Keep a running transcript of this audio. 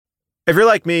If you're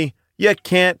like me, you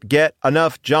can't get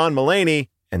enough John Mulaney.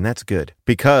 And that's good,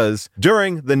 because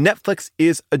during the Netflix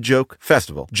is a Joke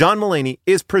Festival, John Mulaney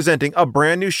is presenting a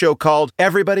brand new show called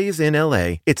Everybody's in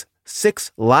LA. It's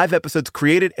 6 live episodes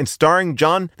created and starring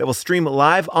John that will stream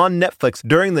live on Netflix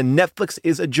during the Netflix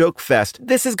is a Joke Fest.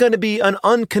 This is going to be an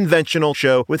unconventional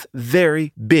show with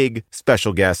very big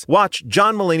special guests. Watch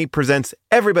John Mulaney Presents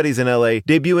Everybody's in LA,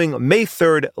 debuting May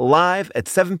 3rd live at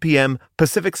 7 p.m.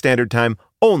 Pacific Standard Time,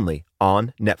 only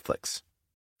on Netflix.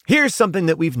 Here's something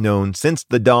that we've known since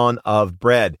the dawn of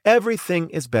bread. Everything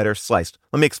is better sliced.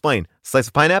 Let me explain. Slice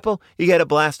a pineapple, you get a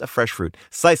blast of fresh fruit.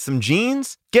 Slice some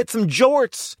jeans, get some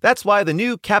jorts. That's why the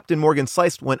new Captain Morgan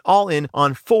Sliced went all in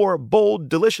on 4 bold,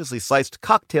 deliciously sliced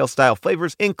cocktail-style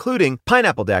flavors, including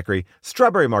pineapple daiquiri,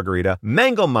 strawberry margarita,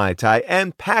 mango mai tai,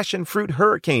 and passion fruit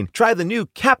hurricane. Try the new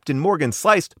Captain Morgan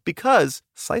Sliced, because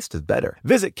sliced is better.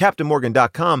 Visit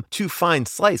CaptainMorgan.com to find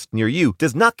Sliced near you.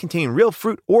 Does not contain real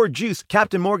fruit or juice.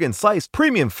 Captain Morgan Sliced,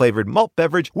 premium flavored malt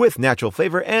beverage with natural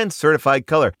flavor and certified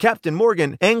color. Captain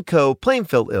Morgan & Co.,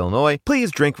 Plainfield, Illinois.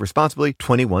 Please drink responsibly.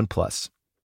 21 plus.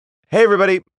 Hey,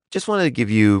 everybody. Just wanted to give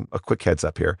you a quick heads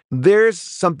up here. There's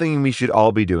something we should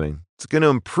all be doing. It's going to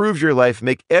improve your life,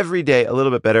 make every day a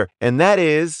little bit better, and that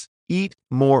is eat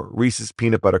more Reese's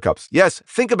peanut butter cups. Yes,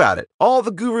 think about it. All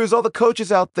the gurus, all the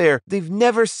coaches out there, they've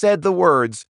never said the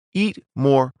words, eat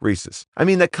more Reese's. I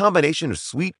mean, that combination of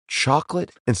sweet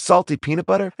chocolate and salty peanut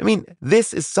butter, I mean,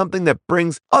 this is something that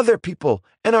brings other people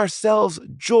and ourselves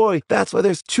joy. That's why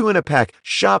there's 2 in a pack.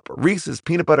 Shop Reese's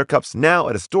peanut butter cups now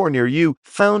at a store near you,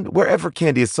 found wherever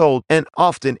candy is sold, and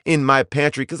often in my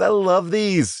pantry, because I love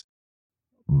these.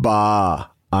 Bah,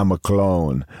 I'm a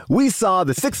clone. We saw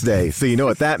The 6th Day, so you know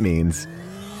what that means.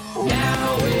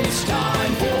 Now it's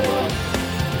time for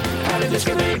How to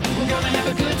Discriminate. We're gonna have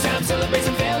a good time, celebrate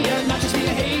some failure, not just be a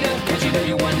hater, cause you know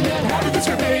you wonder how to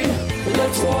discriminate.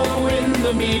 Let's wallow in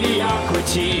the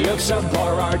mediocrity of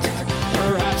subpar art.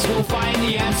 Perhaps we'll find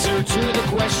the answer to the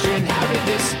question, how did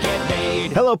this get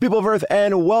made? Hello, people of Earth,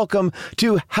 and welcome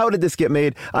to How Did This Get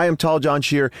Made? I am Tall John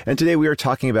Scheer, and today we are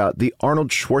talking about the Arnold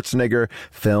Schwarzenegger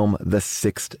film, The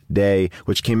 6th Day,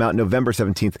 which came out November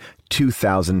 17th,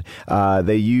 2000.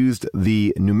 They used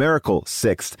the numerical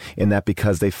 6th in that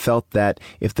because they felt that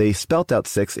if they spelt out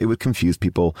 6, it would confuse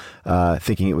people,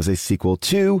 thinking it was a sequel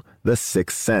to The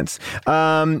Sixth Sense.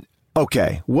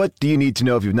 Okay, what do you need to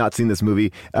know if you've not seen this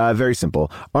movie? Very simple.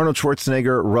 Arnold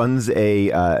Schwarzenegger runs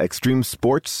a extreme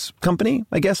sports company.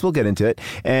 I guess we'll get into it.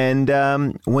 And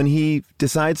when he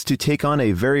decides to take on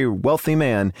a very wealthy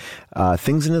man,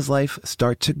 things in his life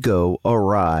start to go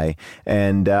awry.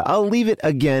 And I'll leave it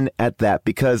again at that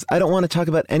because I don't want to talk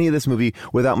about any of this movie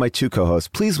without my 2 co-hosts.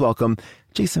 Please welcome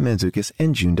Jason Mantzoukas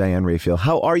and June Diane Raphael.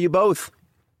 How are you both?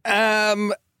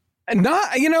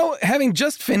 Not, having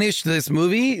just finished this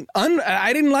movie,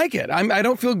 I didn't like it. I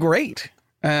don't feel great.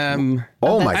 Oh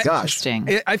my gosh.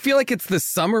 I feel like it's the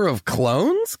summer of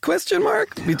clones, ?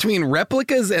 Between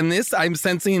replicas and this, I'm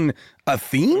sensing a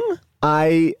theme.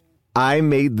 I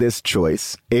made this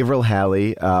choice. Avril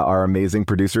Halley, our amazing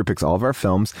producer who picks all of our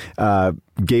films,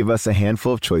 gave us a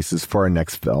handful of choices for our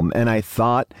next film. And I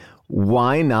thought,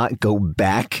 why not go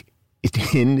back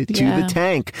into the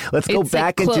tank? Let's go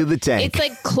back into the tank. It's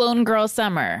like Clone Girl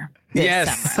Summer.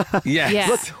 Yes. Summer. Yes. Yeah.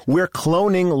 Look, we're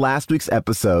cloning last week's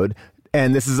episode,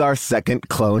 and this is our second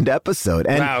cloned episode.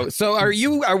 And wow. So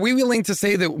are we willing to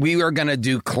say that we are going to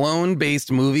do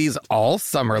clone-based movies all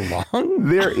summer long?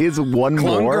 There is one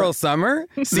Clone more. Girl Summer?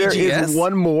 CGS? There is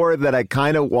one more that I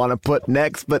kind of want to put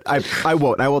next, but I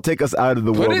won't. I will take us out of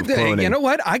the world of cloning. You know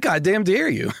what? I goddamn dare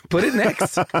you. Put it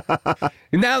next.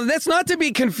 Now, that's not to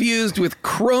be confused with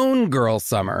Crone Girl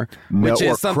Summer, which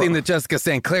is something that Jessica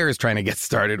St. Clair is trying to get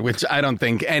started, which I don't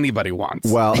think anybody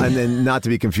wants. Well, and then not to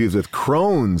be confused with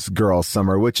Crone's Girl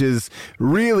Summer, which is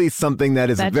really something that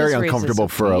is very uncomfortable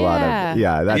for a lot of...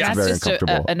 Yeah, that's very just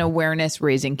uncomfortable. An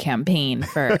awareness-raising campaign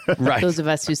for those of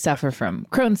us who suffer from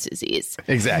Crohn's disease.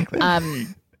 Exactly.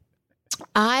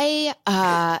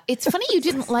 It's funny you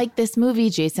didn't like this movie,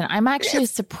 Jason. I'm actually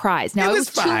surprised. Now, it was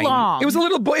fine. too long. It was a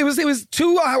little. It was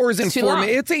 2 hours and 4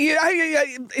 minutes.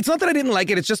 It's It's not that I didn't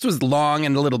like it. It just was long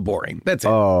and a little boring. That's it.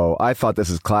 Oh, I thought this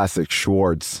is classic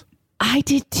Schwartz. I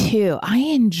did too. I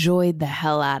enjoyed the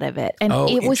hell out of it. And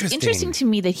it was interesting to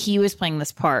me that he was playing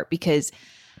this part because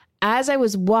as I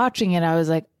was watching it, I was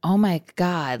like, oh my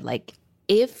God, like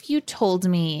if you told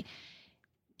me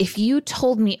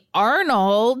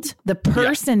Arnold, the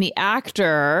person, the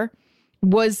actor,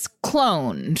 was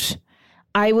cloned,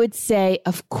 I would say,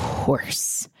 of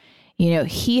course.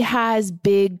 He has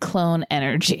big clone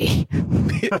energy.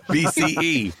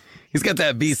 BCE. He's got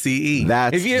that BCE.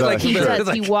 That's if you, the he shirt.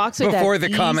 does. He walks with before that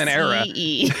the Common Era.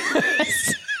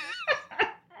 BCE.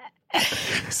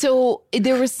 So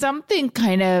there was something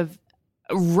kind of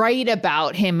right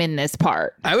about him in this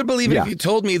part. I would believe it if you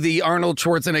told me the Arnold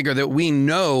Schwarzenegger that we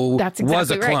know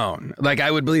was a clone. Like I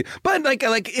would believe, but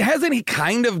like hasn't he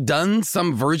kind of done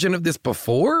some version of this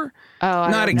before? Oh,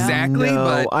 not exactly.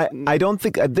 No, but I don't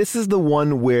think this is the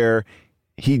one where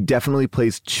he definitely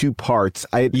plays two parts.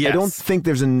 I don't think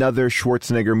there's another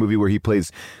Schwarzenegger movie where he plays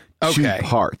two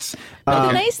parts. But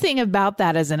the nice thing about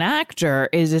that as an actor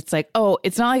is it's like, oh,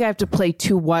 it's not like I have to play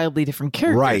two wildly different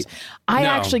characters. Right. I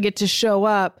actually get to show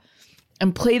up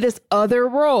and play this other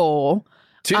role.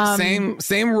 Same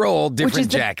role,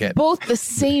 different jacket. Both the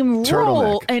same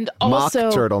role and also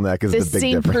mock turtleneck is the big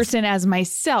same difference. person as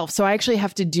myself. So I actually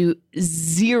have to do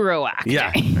zero acting.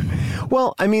 Yeah.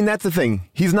 Well, I mean, that's the thing.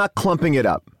 He's not clumping it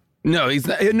up. No, he's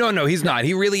not. No, he's not.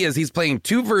 He really is. He's playing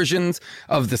two versions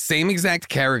of the same exact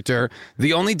character.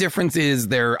 The only difference is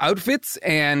their outfits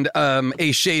and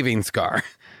a shaving scar.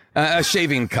 A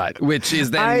shaving cut, which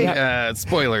is then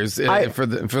spoilers for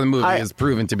the movie is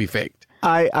proven to be faked.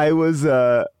 I was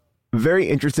very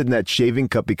interested in that shaving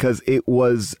cut because it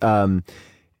was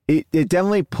it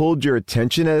definitely pulled your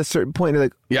attention at a certain point. You're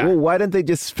like, well, why didn't they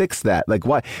just fix that? Like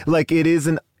why? Like it's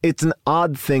an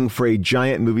odd thing for a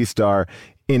giant movie star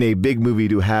in a big movie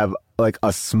to have like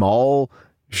a small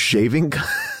shaving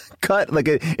cut. Like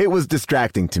it was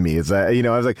distracting to me. It's I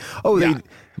was like,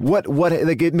 what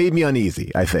like it made me uneasy,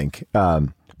 I think.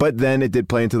 But then it did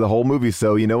play into the whole movie.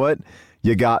 So you know what?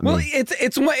 You got me. Well,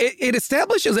 it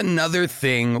establishes another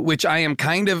thing which I am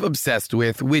kind of obsessed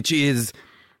with, which is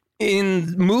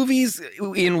in movies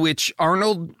in which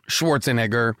Arnold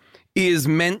Schwarzenegger is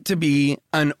meant to be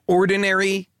an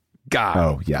ordinary guy.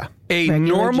 Oh, yeah. A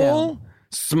Regular normal Joe.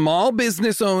 small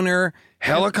business owner,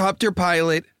 helicopter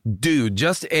pilot, dude,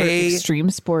 just extreme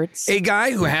sports. A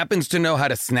guy who happens to know how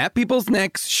to snap people's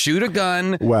necks, shoot a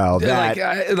gun. Well,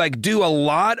 like do a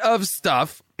lot of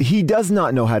stuff. He does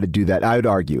not know how to do that. I'd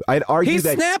argue that he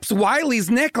snaps Wiley's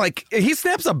neck like he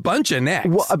snaps a bunch of necks.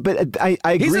 Well, but I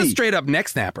agree. He's a straight up neck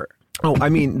snapper. Oh, I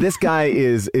mean, this guy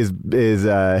is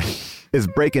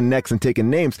breaking necks and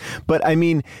taking names. But I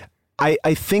mean,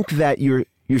 I think that you're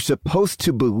supposed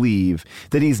to believe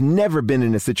that he's never been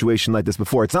in a situation like this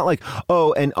before. It's not like,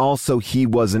 oh, and also he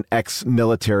was an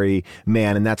ex-military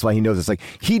man, and that's why he knows this. Like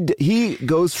he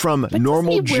goes from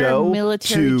normal Joe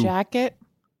military to jacket.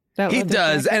 He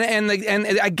does, and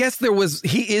I guess he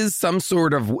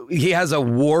has a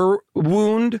war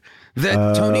wound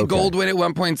that Tony Goldwyn at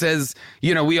one point says,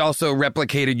 we also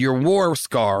replicated your war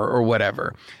scar or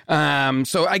whatever.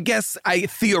 So I guess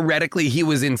theoretically he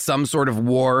was in some sort of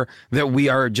war that we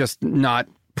are just not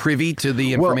privy to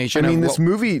the information. Well, I mean, this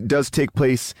movie does take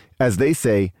place, as they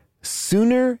say,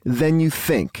 sooner than you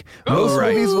think. Most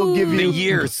movies will give you the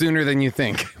year sooner than you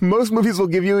think. Most movies will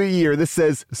give you a year. This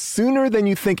says sooner than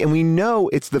you think, and we know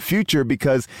it's the future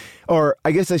because, or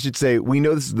I guess I should say, we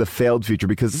know this is the failed future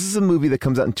because this is a movie that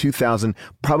comes out in 2000,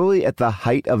 probably at the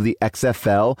height of the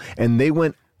XFL, and they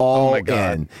went all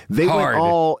in. They went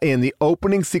all in. The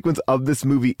opening sequence of this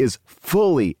movie is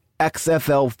fully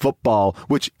XFL football,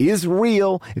 which is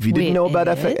real. If you didn't know about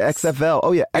XFL,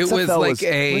 XFL it was like what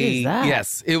is that?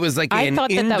 Yes, it was like I an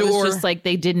thought indoor. That was just like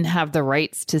they didn't have the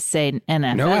rights to say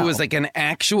NFL. No, it was like an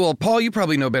actual. Paul, you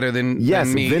probably know better than me.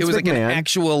 Vince it was like McMahon. An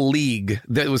actual league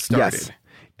that was started. Yes.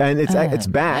 And it's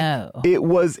back. No. It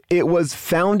was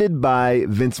founded by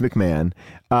Vince McMahon.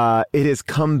 It has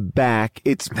come back.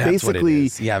 It's That's basically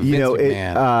what it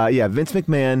is. Vince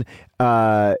McMahon. Vince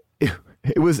McMahon.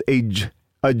 It was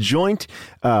a joint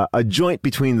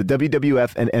between the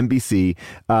WWF and NBC,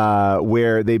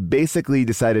 where they basically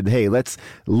decided, hey,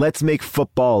 let's make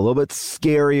football a little bit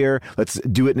scarier. Let's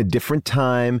do it in a different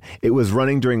time. It was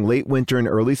running during late winter and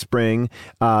early spring,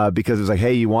 because it was like,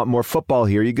 hey, you want more football?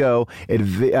 Here you go.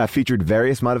 It featured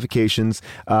various modifications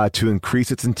to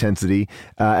increase its intensity,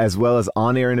 as well as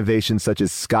on-air innovations such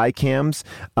as sky cams,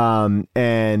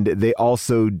 and they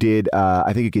also did,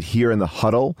 I think you could hear in the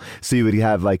huddle, so you would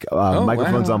have like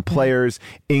microphones on players,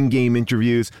 in-game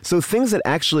interviews. So things that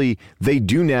actually they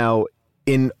do now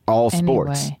in all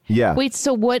sports. Anyway. Yeah. Wait,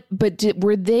 so what, but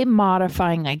were they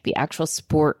modifying like the actual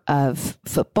sport of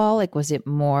football? Like, was it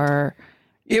more...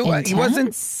 It wasn't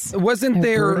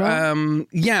there.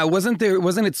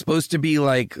 Wasn't it supposed to be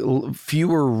like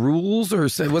fewer rules, or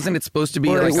wasn't it supposed to be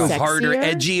like a harder, an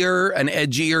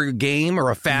edgier game, or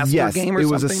a faster game, or something? It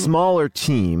was a smaller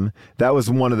team. That was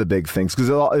one of the big things because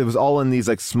it was all in these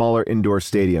like smaller indoor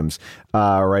stadiums,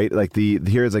 right? Like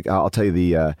here's like I'll tell you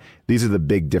these are the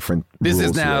big different. This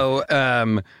rules is now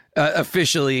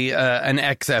officially an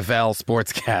XFL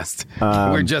sportscast.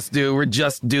 We're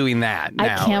just doing that now.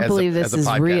 I can't believe this is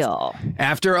real.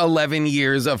 After 11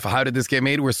 years of How Did This Get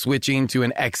Made, we're switching to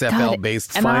an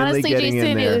XFL-based. And honestly,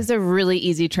 Jason, it was a really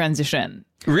easy transition.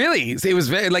 Really? It was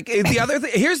very the other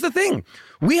thing. Here's the thing.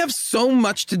 We have so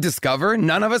much to discover.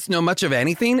 None of us know much of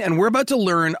anything, and we're about to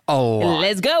learn a lot.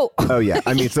 Let's go. Oh, yeah.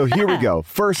 I mean, so here we go.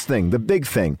 First thing, the big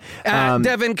thing.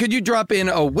 Devin, could you drop in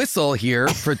a whistle here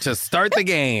to start the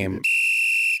game?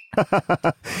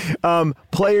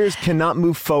 Players cannot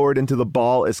move forward until the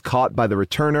ball is caught by the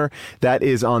returner. That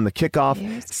is on the kickoff.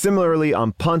 Similarly,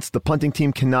 on punts, the punting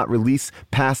team cannot release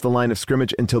past the line of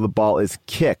scrimmage until the ball is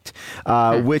kicked,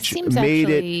 which made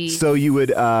it so you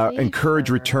would encourage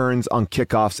returns on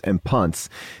kickoffs and punts.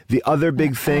 The other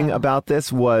big thing about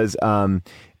this was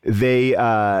they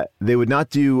would not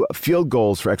do field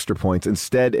goals for extra points.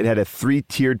 Instead, it had a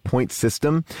 3-tiered point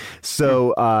system.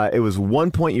 So it was 1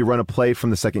 point you run a play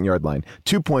from the 2-yard line,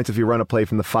 2 points if you run a play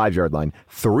from the 5-yard line,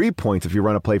 3 points if you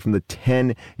run a play from the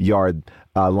 10-yard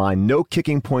line. No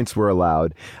kicking points were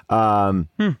allowed.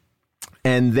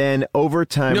 And then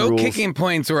overtime rules. No kicking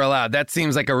points were allowed. That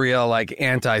seems like a real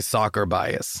anti-soccer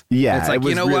bias. Yeah, it's like, it was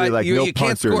you know really what? You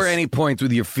can't score any points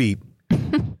with your feet.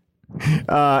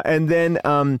 And then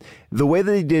the way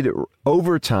that they did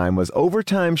overtime was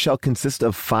overtime shall consist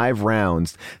of 5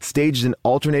 rounds staged in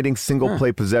alternating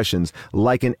single-play possessions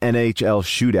like an NHL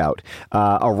shootout.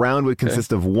 A round would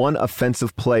consist of 1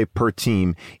 offensive play per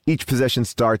team. Each possession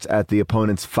starts at the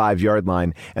opponent's 5-yard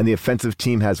line, and the offensive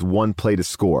team has 1 play to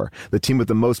score. The team with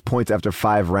the most points after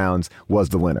 5 rounds was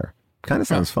the winner. Kind of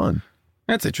sounds fun.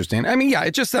 That's interesting. I mean, yeah,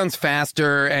 it just sounds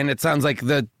faster, and it sounds like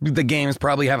the games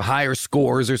probably have higher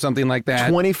scores or something like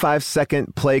that.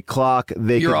 25-second play clock.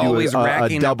 You're always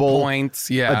racking a double up points.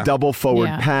 Yeah. A double forward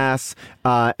pass.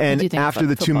 And after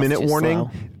the 2-minute warning,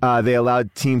 they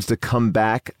allowed teams to come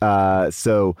back.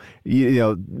 So,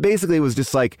 basically it was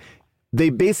just like they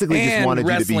basically just wanted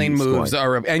you to be wrestling moves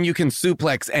and you can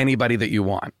suplex anybody that you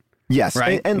want. Yes,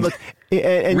 right. And look,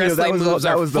 and wrestling moves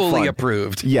that was fully the fun.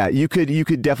 approved. Yeah, you could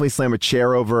definitely slam a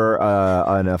chair over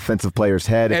an offensive player's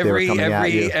head if they were coming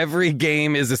at you. Every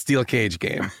game is a steel cage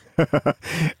game.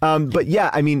 But yeah,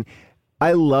 I mean,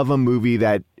 I love a movie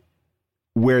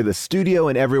where the studio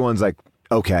and everyone's like,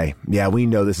 okay, yeah, we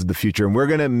know this is the future, and we're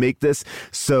gonna make this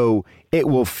so it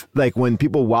will when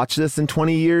people watch this in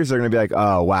 20 years, they're gonna be like,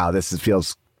 oh wow, this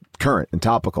feels current and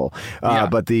topical.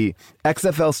 But the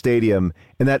XFL Stadium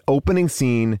and that opening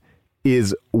scene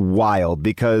is wild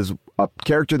because a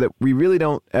character that we really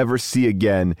don't ever see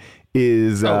again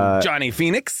is Johnny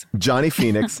Phoenix. Johnny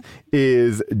Phoenix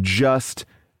is just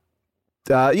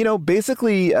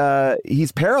basically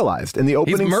he's paralyzed in the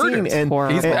opening scene,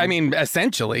 and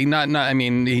essentially not. I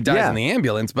mean, he dies in the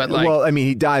ambulance, but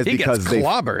he dies because gets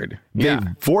clobbered. They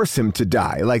force him to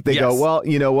die. Like they go, well,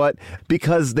 you know what?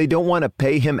 Because they don't want to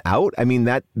pay him out. I mean,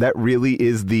 that really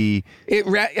is the.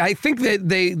 I think that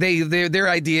their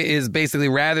idea is basically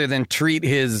rather than treat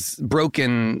his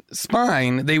broken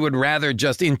spine, they would rather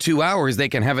just in 2 hours they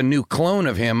can have a new clone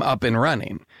of him up and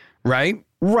running, right?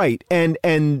 Right, and.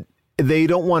 They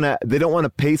don't want to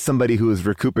pay somebody who is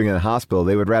recouping in a hospital.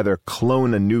 They would rather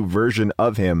clone a new version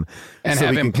of him and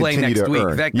have him play next week.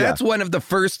 That's one of the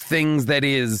first things that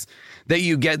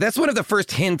you get. That's one of the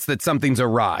first hints that something's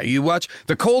awry. You watch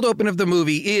the cold open of the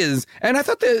movie and I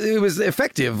thought that it was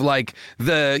effective. Like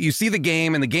you see the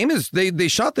game, and the game is they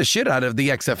shot the shit out of the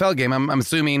XFL game. I'm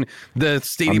assuming the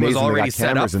stadium was already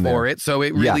set up for it, so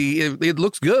it really it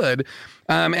looks good.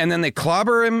 And then they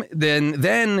clobber him.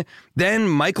 Then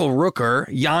Michael Rooker,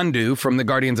 Yondu from the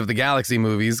Guardians of the Galaxy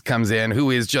movies, comes in,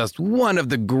 who is just one of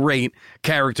the great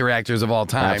character actors of all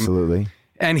time. Absolutely.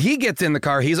 And he gets in the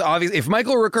car. He's obviously, if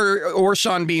Michael Rooker or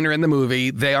Sean Bean are in the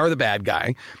movie, they are the bad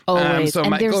guy. Always.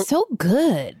 They're so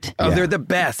good. Oh, they're the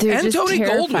best. They're and Tony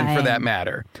terrifying. Goldwyn, for that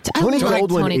matter. Tony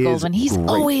Goldwyn. He's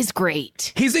always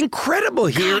great. He's incredible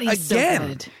here he's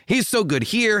again. So he's so good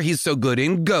here. He's so good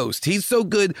in Ghost. He's so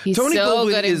good. Tony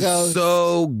Goldwyn is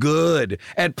so good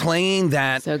at playing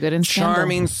that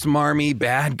charming, smarmy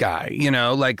bad guy.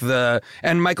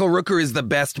 And Michael Rooker is the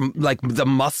best, like the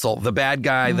muscle, the bad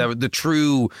guy, the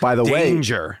true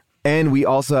danger. And we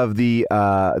also have the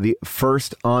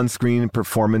first on-screen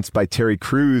performance by Terry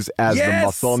Crews as the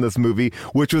muscle in this movie,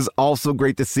 which was also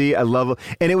great to see. I love it.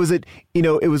 And it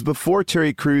was before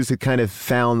Terry Crews had kind of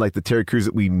found like the Terry Crews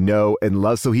that we know and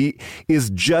love. So he is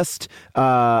just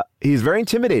he's very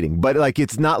intimidating, but like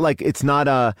it's not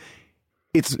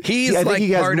I think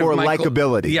he has more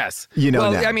likability. Yes.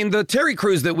 Now. I mean, the Terry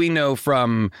Crews that we know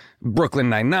from Brooklyn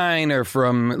Nine-Nine or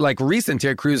from like recent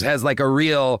Terry Crews has like a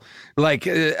real like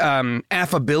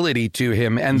affability to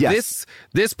him. And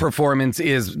this performance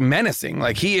is menacing.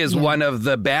 Like he is one of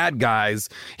the bad guys.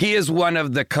 He is one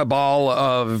of the cabal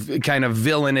of kind of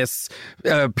villainous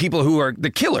people who are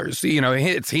the killers.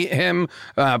 It's him.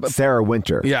 Sarah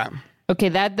Winter. Yeah. Okay,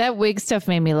 that wig stuff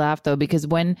made me laugh, though, because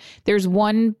when there's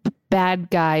one bad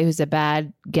guy who's a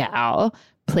bad gal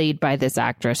played by this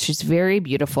actress, she's very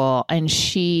beautiful, and when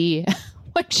she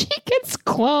gets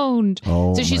cloned,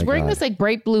 so she's wearing this like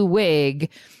bright blue wig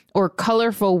or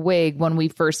colorful wig when we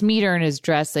first meet her and is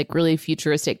dressed like really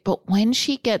futuristic. But when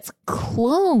she gets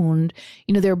cloned,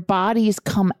 their bodies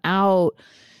come out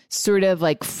sort of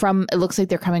like it looks like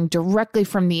they're coming directly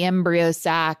from the embryo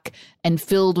sac and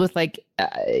filled with like,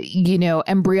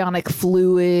 embryonic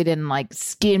fluid and like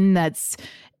skin that's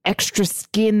extra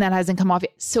skin that hasn't come off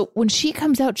yet. So when she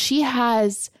comes out, she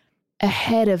has a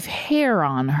head of hair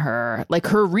on her, like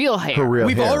her real hair.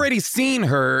 We've already seen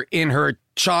her in her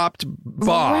chopped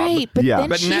bob. Right, but then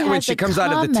but she when she comes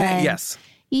out of the tent, yes.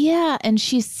 Yeah, and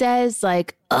she says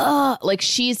like, like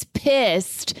she's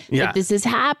pissed that this has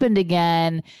happened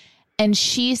again. And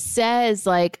she says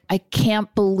like, I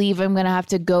can't believe I'm going to have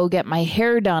to go get my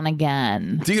hair done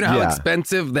again. Do you know how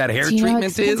expensive that hair treatment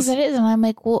is? It is? And I'm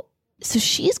like, well, so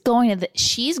she's going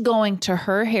to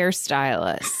her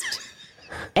hairstylist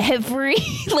every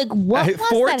what must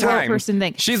 4 that times. hair person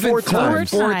think? She's been 4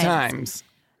 times.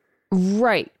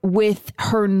 Right, with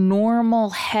her normal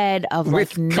head of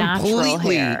like natural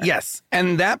hair. Yes,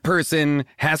 and that person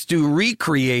has to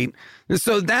recreate.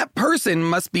 So that person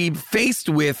must be faced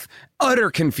with utter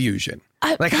confusion.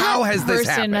 Like, how has this happened?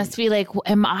 That person must be like,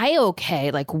 am I okay?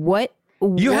 Like, what?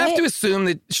 You have to assume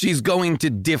that she's going to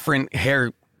different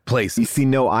hair places. You see,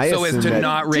 no, I so assume as to that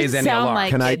not raise any alarm.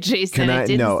 Like Jason, it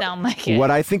didn't sound like it.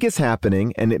 What I think is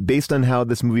happening, and based on how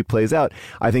this movie plays out,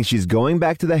 I think she's going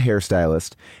back to the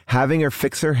hairstylist, having her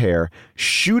fix her hair,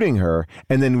 shooting her,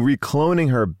 and then recloning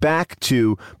her back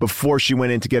to before she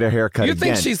went in to get her hair cut again. You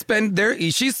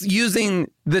think she's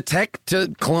using the tech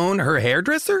to clone her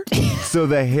hairdresser? So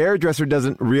the hairdresser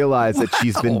doesn't realize that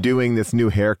she's been doing this new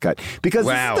haircut. Because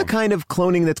this is the kind of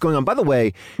cloning that's going on. By the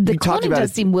way, the you talked about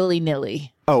does seem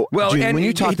willy-nilly. Oh, well, June, and when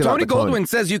you talked about Tony Goldwyn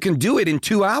says you can do it in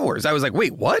 2 hours. I was like,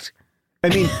 wait, what? I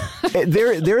mean,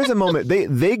 there is a moment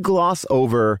they gloss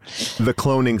over the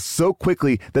cloning so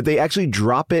quickly that they actually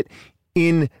drop it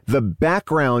in the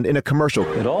background in a commercial.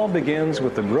 It all begins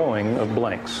with the growing of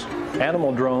blanks.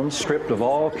 Animal drones stripped of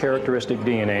all characteristic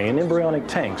DNA in embryonic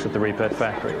tanks at the Repet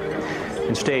factory.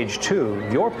 In stage 2,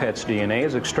 your pet's DNA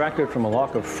is extracted from a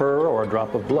lock of fur or a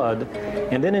drop of blood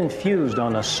and then infused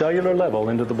on a cellular level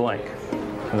into the blank.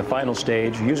 In the final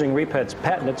stage, using Repet's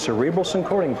patented cerebral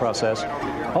syncording process,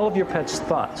 all of your pet's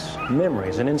thoughts,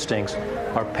 memories, and instincts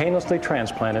are painlessly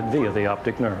transplanted via the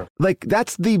optic nerve. Like,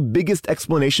 that's the biggest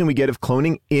explanation we get of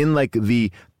cloning in, like,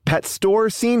 the pet store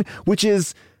scene, which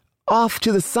is off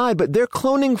to the side, but they're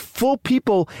cloning full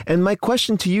people. And my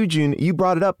question to you, June, you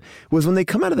brought it up, was when they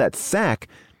come out of that sack,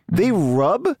 they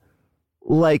rub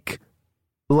like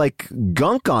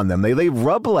gunk on them. They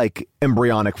rub like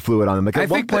embryonic fluid on them. Like I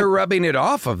think they're rubbing it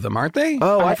off of them, aren't they?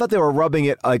 Oh, I thought they were rubbing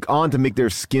it like on to make their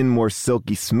skin more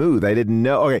silky smooth. I didn't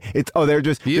know. Okay, they're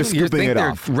scooping it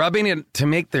off. Rubbing it to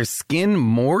make their skin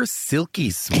more silky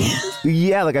smooth.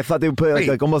 Yeah, like I thought they would put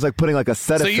like almost like putting like a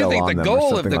Cetaphil on them. So you think the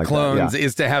goal of the clones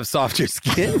is to have softer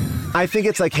skin? I think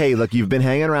it's like, hey, look, you've been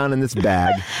hanging around in this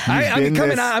bag. I'm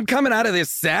coming out of this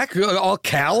sack all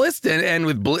calloused and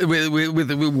with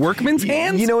workman's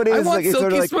hands. You know what it is? I want like, silky it's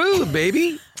sort of like, smooth,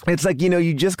 baby. It's like,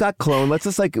 you just got cloned. Let's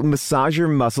just like massage your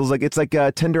muscles. Like it's like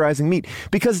tenderizing meat.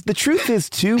 Because the truth is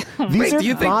too, these are do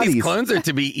you bodies. think these clones are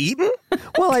to be eaten?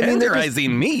 Well, I mean,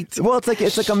 tenderizing meat. Well,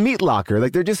 it's like a meat locker.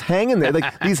 Like they're just hanging there,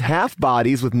 like these half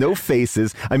bodies with no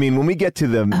faces. I mean, when we get to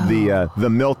the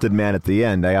melted man at the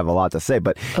end, I have a lot to say.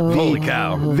 But holy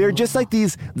cow, they're just like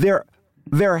these.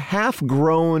 They're half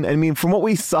grown. I mean, from what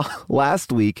we saw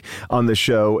last week on the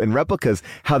show in Replicas,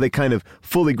 how they kind of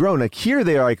fully grown. Like here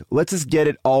they are like, let's just get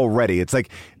it all ready. It's like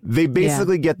they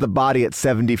basically get the body at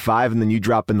 75 and then you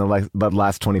drop in the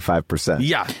last 25%.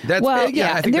 Yeah.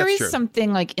 I think there is true.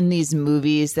 Something like in these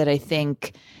movies that I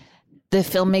think the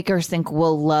filmmakers think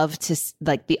we'll love to,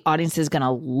 like the audience is going to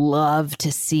love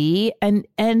to see. And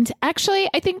actually,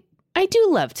 I think I do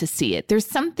love to see it. There's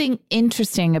something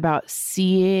interesting about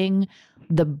seeing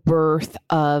the birth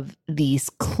of these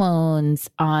clones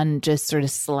on just sort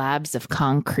of slabs of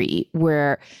concrete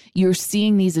where you're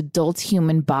seeing these adult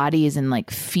human bodies in like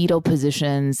fetal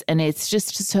positions. And it's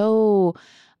just so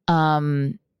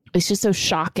it's just so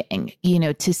shocking,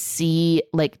 to see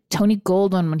like Tony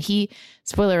Goldwyn when he,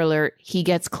 spoiler alert, he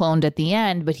gets cloned at the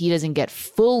end, but he doesn't get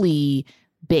fully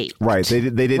baked. Right. They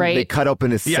didn't. Right? They cut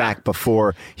open his sack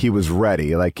before he was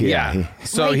ready. Like,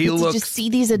 So he looks to just see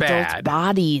these adult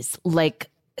bodies like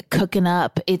cooking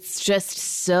up. It's just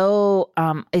so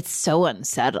it's so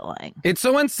unsettling. It's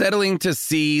so unsettling to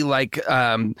see like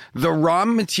the raw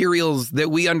materials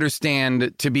that we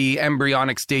understand to be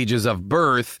embryonic stages of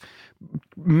birth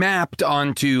mapped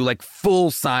onto like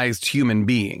full-sized human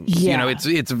beings. Yeah.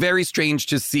 It's very strange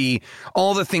to see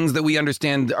all the things that we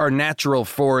understand are natural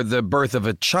for the birth of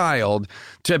a child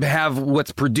to have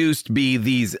what's produced be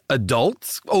these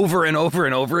adults over and over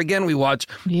and over again. We watch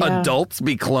adults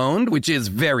be cloned, which is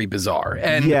very bizarre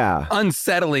and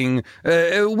unsettling,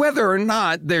 whether or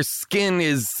not their skin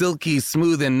is silky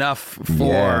smooth enough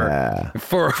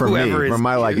for whoever is for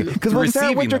my liking. Because when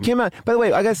Sarah Winter came out, by the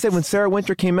way, I gotta say, when Sarah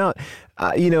Winter came out,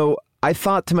 I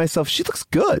thought to myself, she looks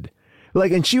good.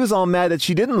 Like, and she was all mad that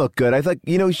she didn't look good. I thought,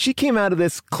 she came out of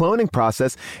this cloning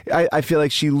process. I feel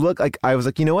like she looked like, I was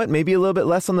like, you know what? Maybe a little bit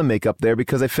less on the makeup there,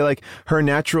 because I feel like her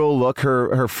natural look,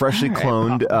 her freshly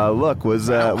cloned look was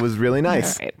really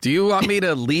nice. Right. Do you want me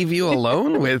to leave you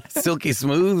alone with silky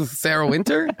smooth Sarah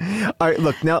Winter? All right,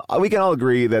 look, now we can all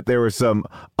agree that there were some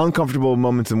uncomfortable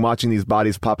moments in watching these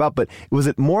bodies pop out, but was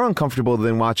it more uncomfortable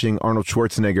than watching Arnold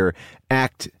Schwarzenegger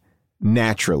act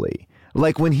naturally?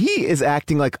 Like when he is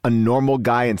acting like a normal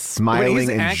guy and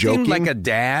smiling and joking, like a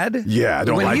dad. Yeah,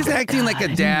 when he's acting like a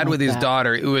dad with his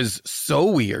daughter, it was so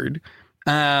weird.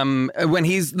 When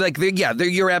he's like,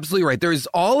 you're absolutely right. There's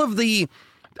all of the,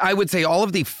 I would say, all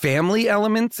of the family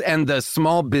elements and the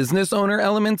small business owner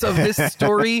elements of this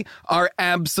story are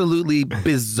absolutely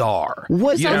bizarre.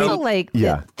 What's also like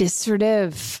this sort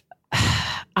of,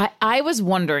 I was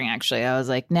wondering actually. I was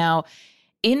like, now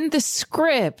in the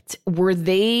script, did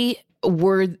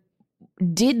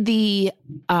the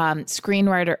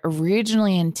screenwriter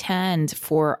originally intend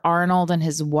for Arnold and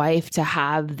his wife to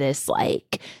have this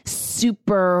like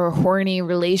super horny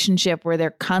relationship where they're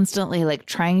constantly like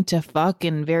trying to fuck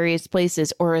in various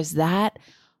places, or is that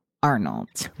Arnold?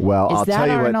 Well, I'll tell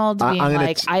you Arnold what, being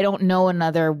like, I don't know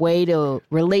another way to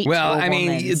relate to a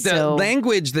woman, the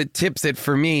language that tips it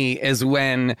for me is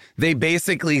when they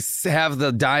basically have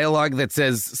the dialogue that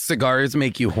says cigars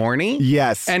make you horny.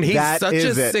 Yes. And he's such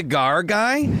a cigar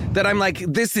guy that I'm like,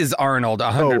 this is Arnold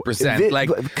 100%. Like,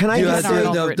 can I just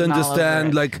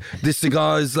understand, like, the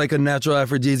cigar is like a natural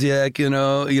aphrodisiac, he's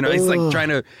like trying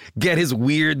to get his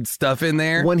weird stuff in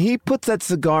there. When he puts that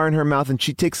cigar in her mouth and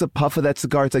she takes a puff of that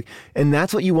cigar, it's like, and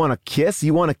that's what you want to kiss?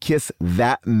 You want to kiss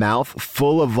that mouth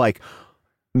full of like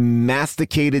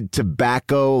masticated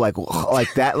tobacco, like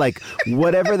that, like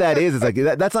whatever that is. It's like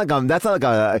that's not like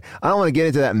a. I don't want to get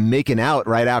into that making out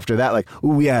right after that. Like,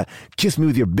 oh yeah, kiss me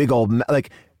with your big old like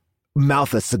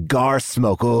mouth of cigar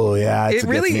smoke. Oh yeah, it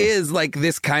really is like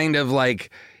this kind of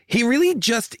like. He really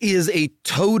just is a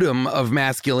totem of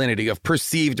masculinity, of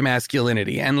perceived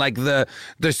masculinity, and like the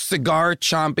cigar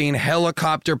chomping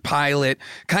helicopter pilot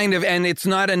kind of, and it's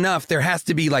not enough. There has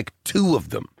to be like two of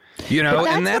them, Well,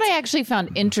 that's what I actually found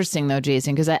interesting though,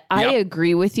 Jason, because I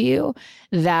agree with you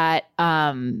that,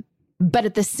 but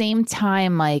at the same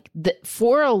time, like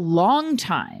for a long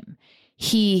time,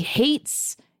 he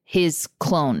hates his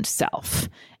cloned self.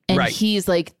 And he's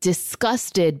like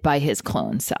disgusted by his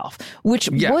clone self, which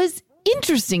was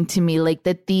interesting to me, like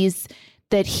that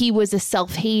he was a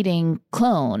self-hating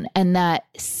clone, and that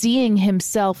seeing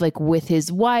himself like with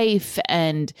his wife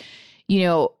and,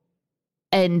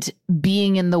 and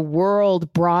being in the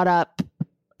world brought up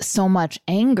so much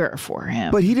anger for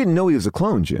him. But he didn't know he was a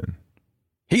clone, Jen.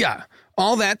 Yeah.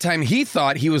 All that time, he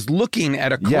thought he was looking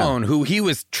at a clone who he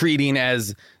was treating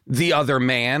as the other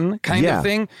man kind of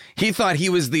thing. He thought he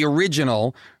was the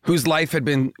original whose life had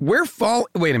been...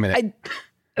 Wait a minute.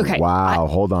 Okay. Wow.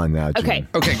 Hold on now, Jen.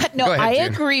 Okay. No, Go ahead, I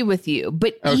Jen. agree with you.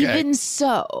 But even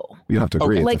so... You don't have to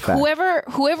agree. It's like a fact.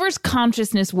 whoever's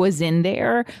consciousness was in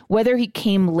there, whether he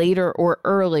came later or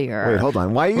earlier... Wait, hold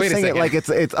on. Why are you saying it like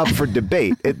it's up for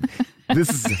debate? This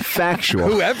is factual.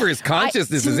 Whoever's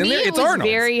consciousness is in there, it's Arnold. It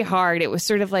was very hard. It was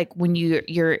sort of like when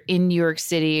you're in New York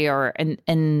City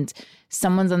and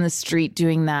someone's on the street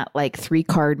doing that like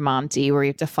 3-card Monty where you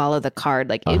have to follow the card.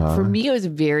 Like for me, it was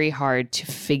very hard to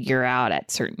figure out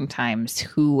at certain times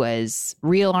who was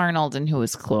real Arnold and who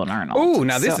was clone Arnold. Oh,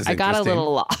 now this is I got a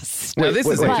little lost. Now this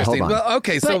is interesting. Well,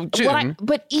 okay, so June.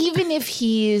 But even if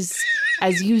he's,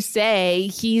 as you say,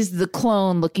 he's the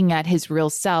clone looking at his real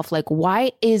self, like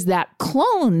why is that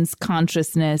clone's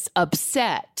consciousness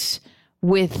upset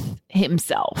with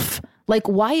himself? Like,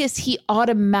 why is he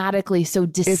automatically so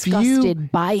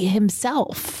disgusted by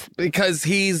himself? Because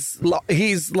he's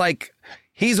like,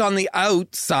 he's on the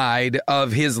outside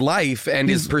of his life and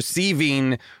is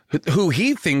perceiving who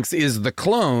he thinks is the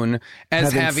clone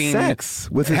as having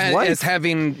sex with his wife, as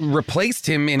having replaced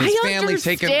him in his family. I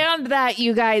understand that,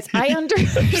 you guys. I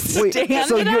understand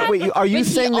are you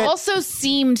saying he that also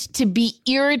seemed to be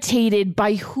irritated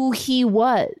by who he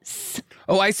was?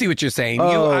 Oh, I see what you're saying.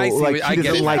 I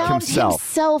get it. Like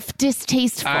himself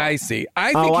distasteful. I see.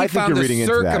 I think he found the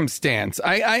circumstance.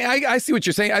 I see what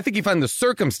you're saying. I think he found the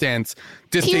circumstance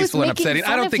distasteful and upsetting.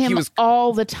 I don't think he was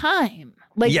all the time.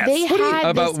 Like they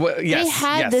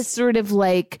had this sort of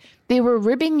like they were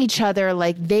ribbing each other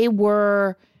like they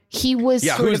were. He was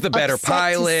who's the better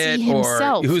pilot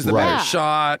or who's the better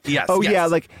shot? Yes. Oh yeah,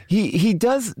 like he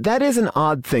does. That is an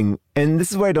odd thing, and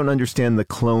this is why I don't understand the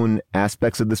clone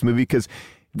aspects of this movie because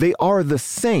they are the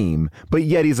same, but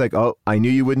yet he's like, oh, I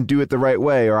knew you wouldn't do it the right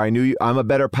way, or I knew I'm a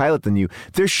better pilot than you.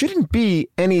 There shouldn't be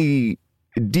any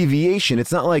deviation.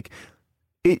 It's not like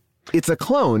it's a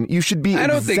clone. You should be. I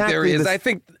don't think there is. I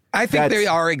think they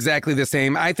are exactly the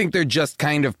same. I think they're just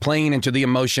kind of playing into the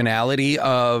emotionality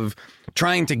of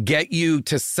trying to get you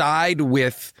to side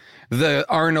with the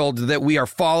Arnold that we are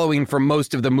following for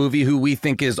most of the movie, who we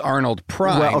think is Arnold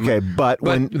Prime. Well, okay, but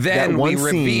then we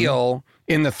reveal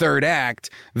in the third act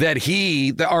that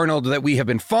the Arnold that we have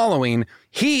been following,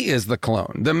 he is the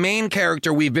clone. The main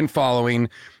character we've been following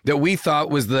that we thought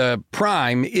was the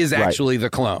Prime is actually the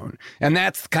clone. And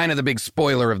that's kind of the big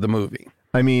spoiler of the movie.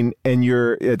 I mean, and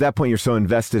at that point, you're so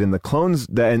invested in the clones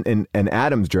and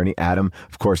Adam's journey. Adam,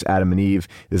 of course, Adam and Eve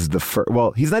is the first.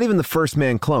 Well, he's not even the first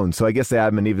man clone, so I guess the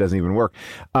Adam and Eve doesn't even work.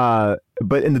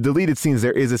 But in the deleted scenes,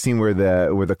 there is a scene where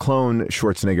the clone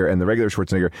Schwarzenegger and the regular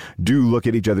Schwarzenegger do look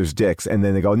at each other's dicks, and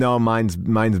then they go, "No, mine's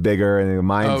bigger," and they go,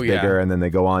 "Mine's bigger," and then they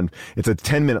go on. It's a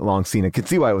 10-minute long scene. I can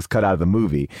see why it was cut out of the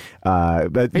movie,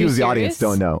 but you as the audience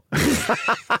don't know.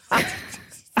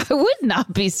 I would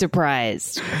not be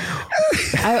surprised.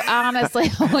 I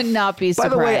would not be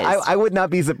surprised. By the way, I would not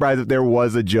be surprised if there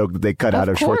was a joke that they cut out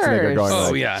of Schwarzenegger going,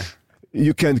 "Oh yeah,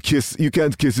 you can't kiss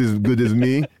as good as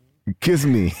me. Kiss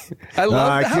me." I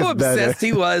love how obsessed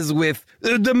he was with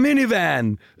the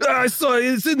minivan. I saw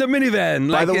it's in the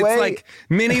minivan. Like, By the way, like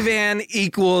minivan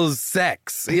equals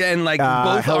sex. Yeah, and like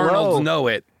both Arnolds know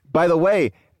it. By the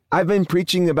way, I've been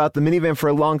preaching about the minivan for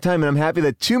a long time, and I'm happy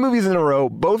that 2 movies in a row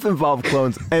both involve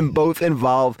clones and both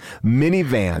involve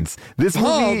minivans. This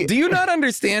movie... do you not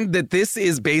understand that this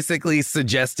is basically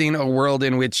suggesting a world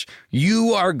in which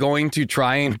you are going to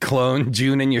try and clone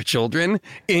June and your children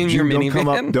in your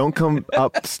minivan? Don't come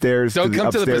upstairs. Don't come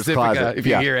to the Pacifica closet. if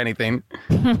you hear anything.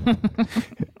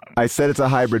 I said it's a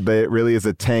hybrid, but it really is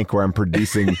a tank where I'm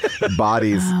producing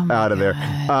bodies out of there.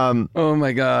 Oh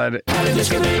my God.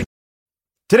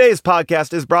 Today's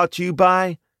podcast is brought to you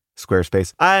by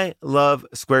Squarespace. I love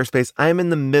Squarespace. I'm in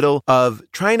the middle of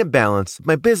trying to balance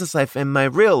my business life and my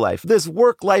real life. This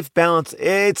work-life balance,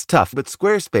 it's tough, but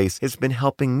Squarespace has been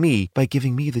helping me by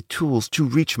giving me the tools to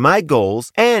reach my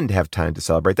goals and have time to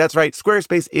celebrate. That's right.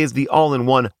 Squarespace is the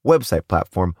all-in-one website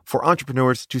platform for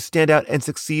entrepreneurs to stand out and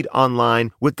succeed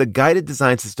online. With the guided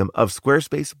design system of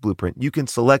Squarespace Blueprint, you can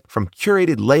select from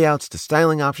curated layouts to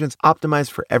styling options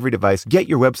optimized for every device. Get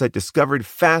your website discovered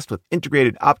fast with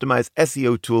integrated optimized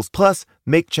SEO tools. Plus,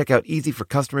 make checkout easy for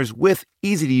customers with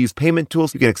easy-to-use payment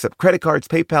tools. You can accept credit cards,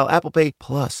 PayPal, Apple Pay.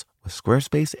 Plus, with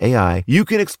Squarespace AI, you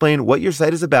can explain what your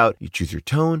site is about. You choose your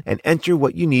tone and enter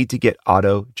what you need to get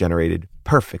auto-generated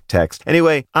perfect text.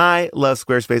 Anyway, I love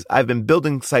Squarespace. I've been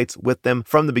building sites with them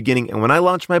from the beginning. And when I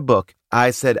launched my book,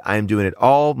 I said I'm doing it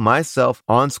all myself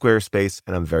on Squarespace,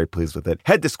 and I'm very pleased with it.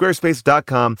 Head to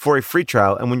squarespace.com for a free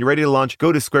trial. And when you're ready to launch,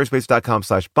 go to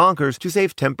squarespace.com/bonkers to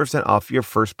save 10% off your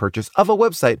first purchase of a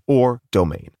website or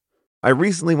domain. I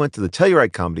recently went to the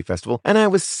Telluride Comedy Festival, and I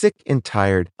was sick and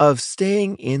tired of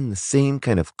staying in the same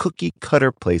kind of cookie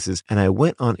cutter places. And I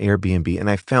went on Airbnb and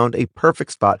I found a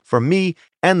perfect spot for me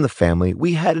and the family.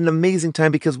 We had an amazing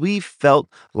time because we felt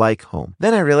like home.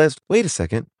 Then I realized, wait a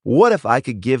second, what if I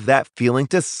could give that feeling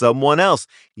to someone else?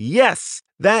 Yes!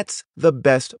 That's the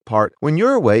best part. When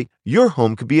you're away, your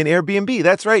home could be an Airbnb.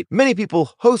 That's right. Many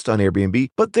people host on Airbnb,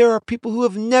 but there are people who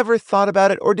have never thought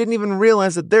about it or didn't even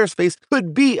realize that their space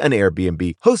could be an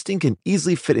Airbnb. Hosting can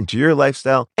easily fit into your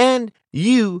lifestyle, and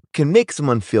you can make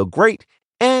someone feel great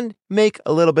and make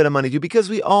a little bit of money too, because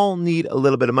we all need a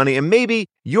little bit of money. And maybe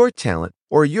your talent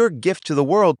or your gift to the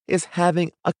world is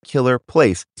having a killer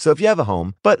place. So if you have a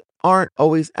home, but aren't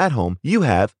always at home, you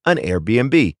have an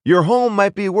Airbnb. Your home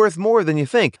might be worth more than you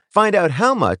think. Find out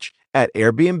how much at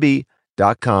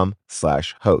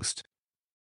airbnb.com/host.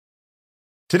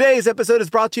 Today's episode is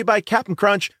brought to you by Captain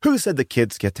Crunch. Who said the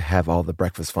kids get to have all the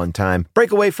breakfast fun time?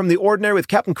 Break away from the ordinary with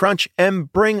Captain Crunch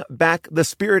and bring back the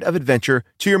spirit of adventure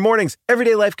to your mornings.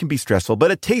 Everyday life can be stressful,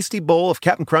 but a tasty bowl of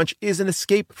Captain Crunch is an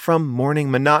escape from morning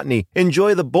monotony.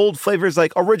 Enjoy the bold flavors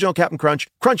like original Captain Crunch,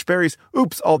 Crunch Berries,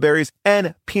 Oops All Berries,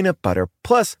 and peanut butter.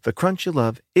 Plus, the crunch you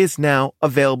love is now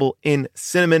available in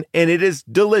cinnamon, and it is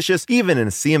delicious. Even in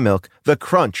a sea of milk, the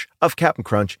crunch of Captain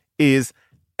Crunch is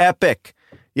epic.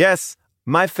 Yes,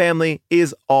 my family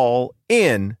is all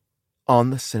in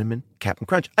on the cinnamon Captain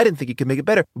Crunch. I didn't think you could make it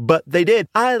better, but they did.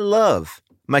 I love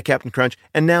my Captain Crunch,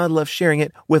 and now I love sharing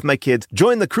it with my kids.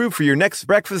 Join the crew for your next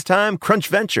breakfast time crunch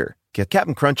venture. Get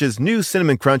Captain Crunch's new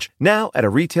Cinnamon Crunch now at a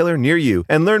retailer near you,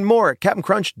 and learn more at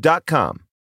CaptainCrunch.com.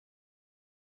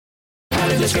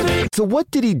 So what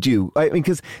did he do? I mean,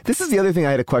 because this is the other thing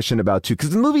I had a question about too,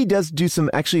 because the movie does do some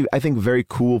actually, I think, very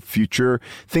cool future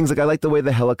things. Like I like the way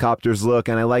the helicopters look,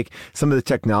 and I like some of the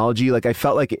technology. Like I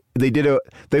felt like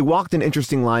they walked an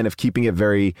interesting line of keeping it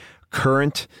very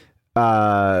current,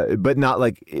 but not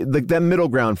like that middle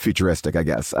ground futuristic, I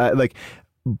guess.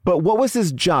 But what was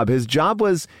his job? His job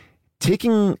was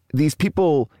taking these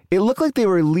people. It looked like they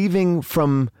were leaving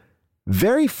from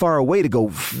very far away to go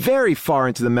very far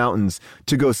into the mountains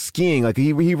to go skiing. Like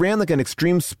he ran like an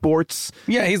extreme sports.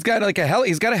 Yeah, he's got like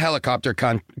he's got a helicopter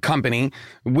company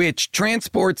which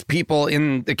transports people.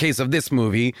 In the case of this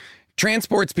movie,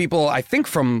 transports people, I think,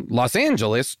 from Los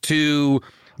Angeles to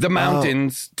the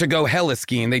mountains to go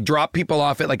heli-skiing. They drop people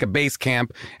off at like a base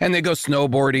camp and they go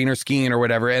snowboarding or skiing or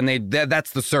whatever, and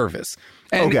that's the service.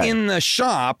 And in the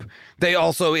shop, they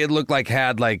also, it looked like,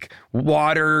 had like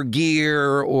water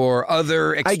gear or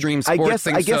other extreme sports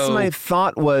things. I guess my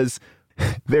thought was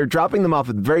they're dropping them off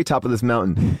at the very top of this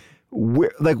mountain.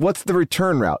 What's the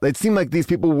return route? It seemed like these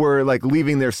people were like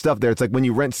leaving their stuff there. It's like when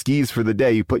you rent skis for the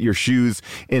day, you put your shoes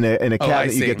in a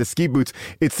cabinet, you get the ski boots.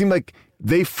 It seemed like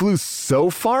they flew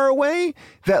so far away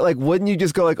that like, wouldn't you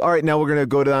just go like, all right, now we're going to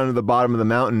go down to the bottom of the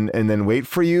mountain and then wait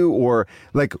for you? Or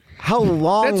like, how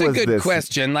long was this? That's a good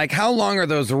question. Like, how long are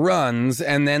those runs?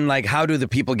 And then like, how do the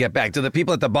people get back? Do the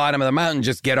people at the bottom of the mountain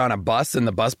just get on a bus and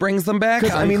the bus brings them back?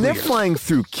 I mean, they're flying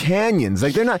through canyons.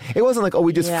 Like it wasn't like,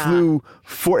 we just flew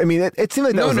for, I mean, it seemed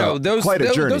like that was quite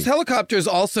a journey. Those helicopters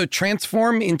also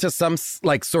transform into some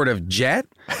like sort of jet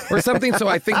or something. So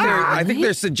I think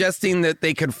they're suggesting that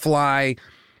they could fly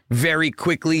very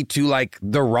quickly to like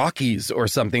the Rockies or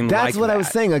something. That's what I was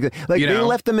saying. Like they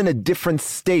left them in a different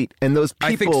state, and those people.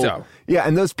 I think so. Yeah,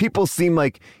 and those people seem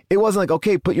like it wasn't like,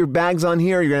 okay, put your bags on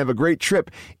here, you're gonna have a great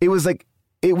trip. It was like.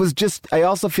 It was just, I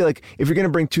also feel like if you're going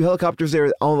to bring two helicopters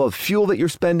there, all the fuel that you're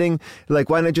spending, like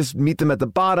why not just meet them at the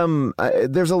bottom?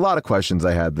 There's a lot of questions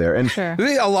I had there. And sure.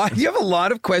 You have a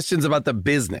lot of questions about the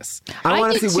business. I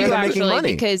want to see where they're making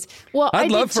money. Because,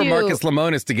 I'd love for Marcus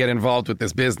Lemonis to get involved with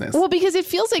this business. Well, because it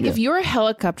feels like if you're a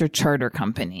helicopter charter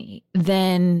company,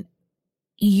 then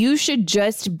you should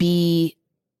just be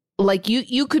like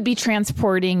you could be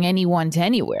transporting anyone to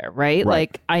anywhere, right?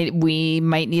 Like we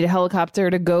might need a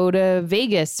helicopter to go to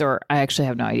Vegas, or I actually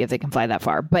have no idea if they can fly that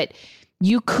far, but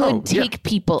you could take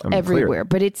people everywhere.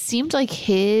 But it seemed like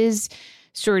his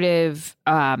sort of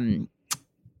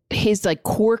his like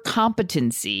core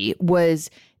competency was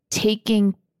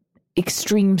taking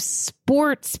extreme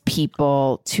sports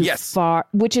people to far,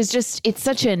 which is just, it's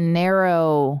such a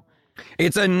narrow.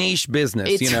 It's a niche business,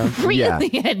 it's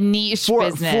really a niche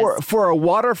business. For a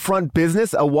waterfront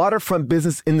business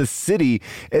in the city,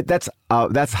 that's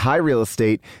high real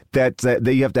estate. That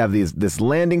you have to have this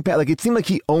landing pad. Like it seemed like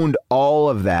he owned all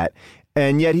of that,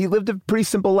 and yet he lived a pretty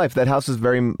simple life. That house was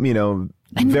very,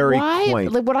 very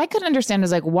quaint. Like what I couldn't understand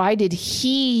is like, why did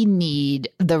he need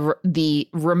the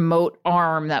remote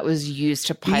arm that was used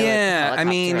to pilot? Yeah, the I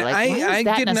mean, I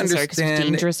didn't understand. Because it's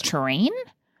dangerous terrain.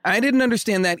 I didn't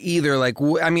understand that either. Like,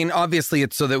 I mean, obviously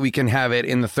it's so that we can have it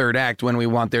in the third act when we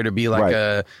want there to be like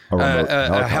a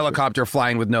helicopter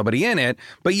flying with nobody in it.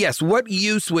 But yes, what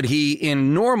use would he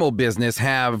in normal business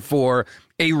have for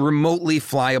a remotely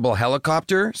flyable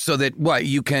helicopter so that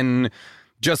you can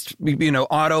just,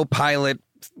 autopilot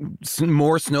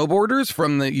more snowboarders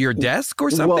from your desk or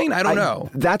something? Well, I don't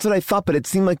know. That's what I thought, but it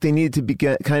seemed like they needed to be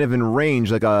kind of in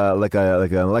range, like an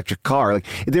electric car. Like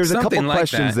there's something a couple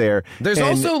questions there. There's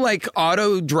also like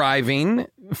auto driving,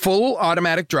 full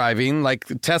automatic driving, like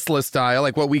Tesla style,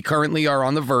 like what we currently are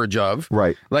on the verge of.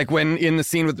 Right. Like when in the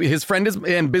scene with his friend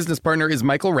and business partner is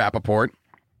Michael Rappaport.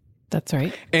 That's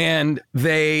right. And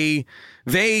they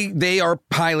are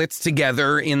pilots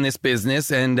together in this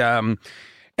business, and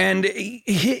And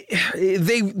he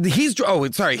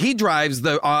drives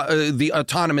the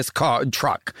autonomous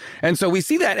truck. And so we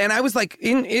see that. And I was like,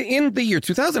 in the year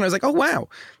 2000, I was like, oh, wow,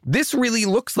 this really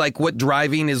looks like what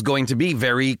driving is going to be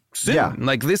very soon. Yeah.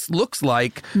 Like this looks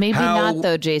like maybe not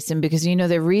though, Jason, because, you know,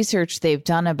 the research they've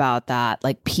done about that,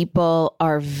 like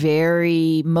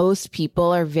most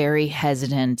people are very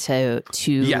hesitant to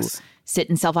sit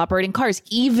in self-operating cars,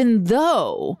 even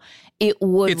though it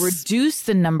would reduce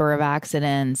the number of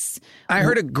accidents. I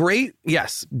heard incredibly,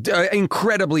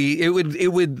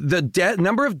 the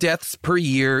number of deaths per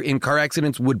year in car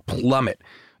accidents would plummet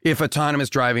if autonomous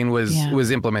driving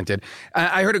was implemented.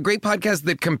 I heard a great podcast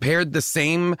that compared the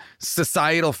same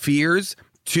societal fears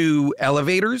to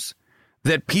elevators.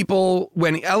 That people,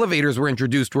 when elevators were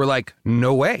introduced, were like,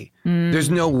 no way. There's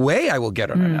no way I will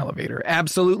get on an elevator.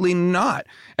 Absolutely not.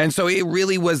 And so it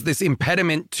really was this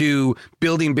impediment to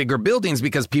building bigger buildings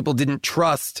because people didn't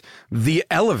trust the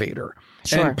elevator.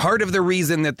 Sure. And part of the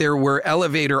reason that there were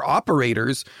elevator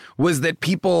operators was that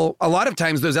people, a lot of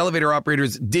times those elevator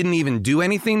operators didn't even do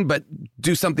anything but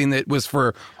do something that was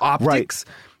for optics.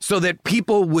 Right. So that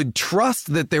people would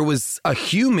trust that there was a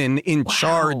human in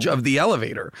charge of the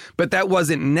elevator. But that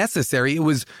wasn't necessary. It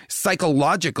was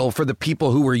psychological for the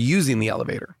people who were using the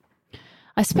elevator.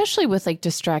 Especially with like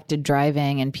distracted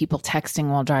driving and people texting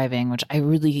while driving, which I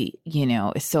really,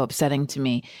 is so upsetting to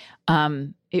me.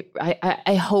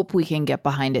 I hope we can get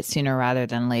behind it sooner rather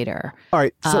than later. All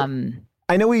right. So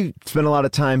I know we spent a lot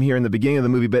of time here in the beginning of the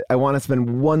movie, but I want to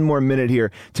spend one more minute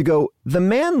here to go. The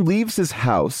man leaves his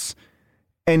house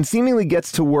and seemingly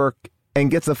gets to work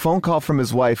and gets a phone call from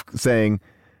his wife saying,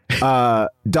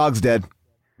 dog's dead.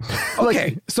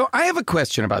 Okay, so I have a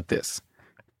question about this.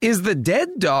 Is the dead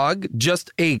dog just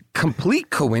a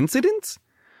complete coincidence?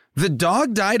 The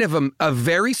dog died of a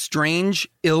very strange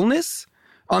illness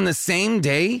on the same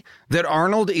day that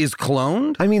Arnold is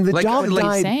cloned? I mean, the dog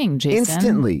died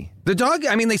instantly. The dog,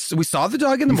 I mean, we saw the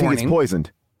dog in the morning. Think it's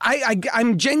poisoned?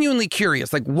 I'm genuinely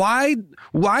curious. Like, why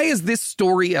is this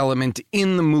story element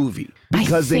in the movie?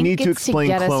 Because they need to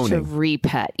explain cloning. Us to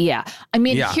repet. Yeah. I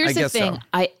mean, here's the thing.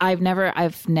 So.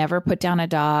 I've never put down a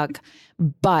dog,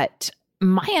 but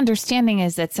my understanding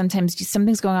is that sometimes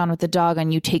something's going on with the dog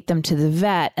and you take them to the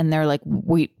vet and they're like,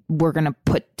 we're going to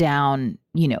put down,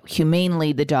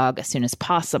 humanely the dog as soon as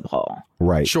possible.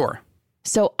 Right. Sure.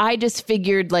 So I just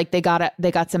figured like they got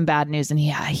some bad news and he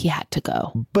had to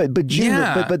go. But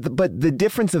the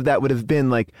difference of that would have been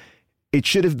like, it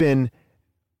should have been,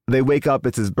 they wake up,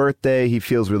 it's his birthday, he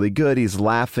feels really good, he's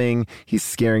laughing, he's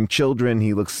scaring children,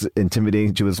 he looks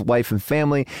intimidating to his wife and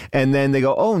family, and then they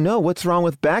go, oh no, what's wrong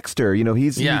with Baxter? He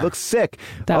looks sick.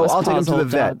 I'll take him to the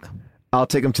vet. I'll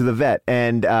take him to the vet.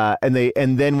 And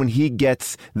then when he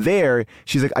gets there,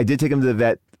 she's like, I did take him to the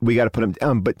vet. We got to put him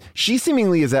down. But she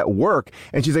seemingly is at work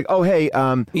and she's like, oh, hey,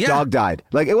 dog died.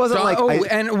 Like, it wasn't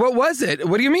and what was it?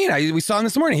 What do you mean? We saw him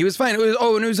this morning. He was fine. And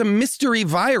it was a mystery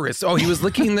virus. Oh, he was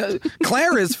licking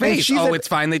Clara's face. It's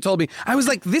fine. They told me. I was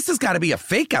like, this has got to be a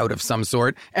fake out of some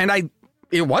sort. And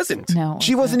it wasn't. No.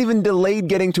 She wasn't even delayed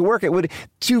getting to work.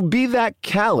 To be that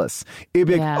callous, it'd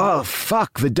be like, oh,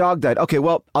 fuck, the dog died. Okay,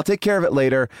 well, I'll take care of it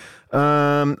later.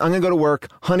 I'm going to go to work.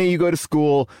 Honey, you go to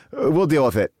school. We'll deal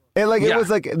with it. And it was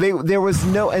like there was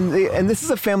no, and this is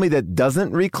a family that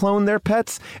doesn't reclone their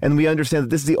pets, and we understand that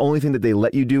this is the only thing that they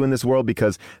let you do in this world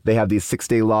because they have these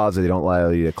 6-day laws that they don't allow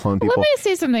you to clone people. Let me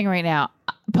say something right now,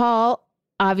 Paul.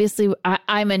 Obviously,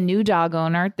 I'm a new dog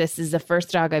owner. This is the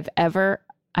first dog I've ever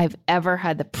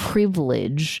had the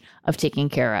privilege of taking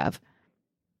care of.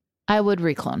 I would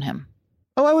reclone him.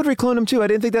 Oh, I would reclone him too. I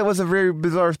didn't think that was a very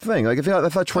bizarre thing. Like, I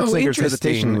thought Schwarzenegger's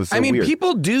hesitation was so weird. I mean,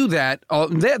 people do that.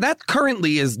 That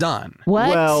currently is done. What?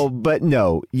 Well, but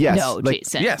no. Yes. No,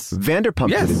 Jason. Yes. Vanderpump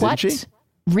did it, didn't she?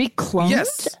 Recloned?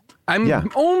 Yes.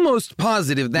 I'm almost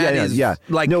positive that is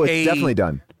like no, it's definitely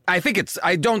done. I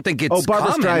don't think it's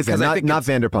Barbara common. Streisand, not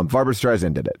Vanderpump. Barbara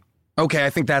Streisand did it. Okay, I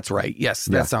think that's right. Yes,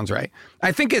 that sounds right.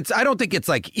 I don't think it's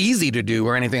like easy to do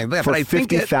or anything like that. For but I think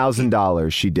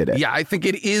 $50,000, she did it. Yeah, I think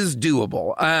it is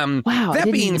doable. Wow. That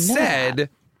being said,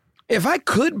 if I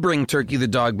could bring Turkey the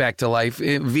dog back to life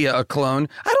via a clone,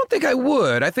 I don't think I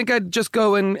would. I think I'd just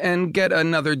go and get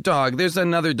another dog. There's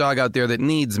another dog out there that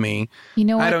needs me. You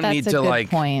know what? I don't That's need a to good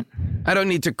point. I don't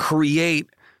need to create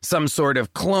some sort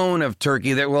of clone of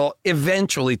Turkey that will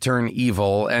eventually turn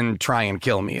evil and try and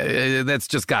kill me. That's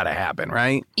just got to happen,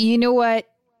 right? You know what,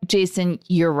 Jason?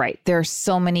 You're right. There are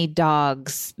so many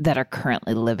dogs that are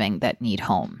currently living that need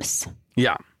homes.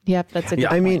 Yeah. Yep, that's a good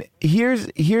point. I mean, here's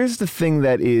the thing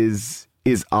that is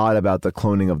odd about the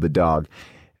cloning of the dog.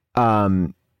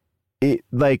 You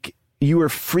were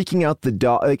freaking out the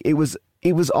dog. Like, it was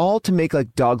it was all to make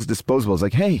like dogs disposable. It's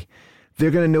like, hey,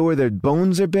 they're going to know where their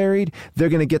bones are buried. They're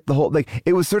going to get the whole, like,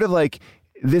 it was sort of like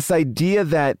this idea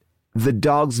that the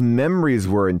dog's memories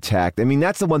were intact. I mean,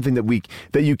 that's the one thing that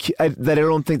I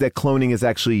don't think that cloning is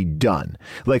actually done.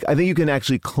 Like, I think you can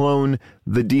actually clone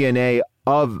the DNA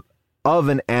of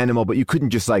an animal, but you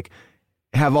couldn't just like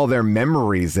have all their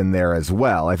memories in there as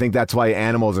well. I think that's why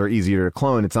animals are easier to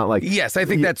clone. It's not like... Yes, I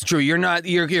think that's true. You're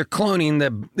cloning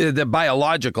the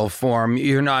biological form.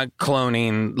 You're not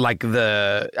cloning like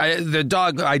the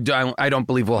dog. I don't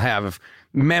believe will have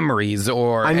memories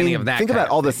or any of that. Think about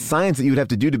all the science that you would have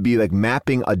to do to be like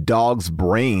mapping a dog's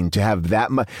brain to have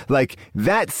that much. Like,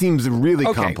 that seems really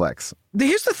complex.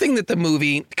 Here's the thing that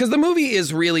because the movie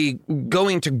is really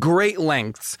going to great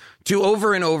lengths to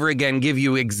over and over again give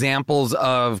you examples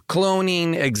of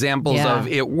cloning, examples of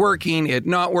it working, it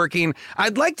not working.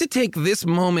 I'd like to take this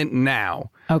moment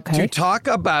now to talk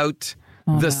about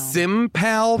the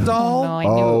SimPal doll. I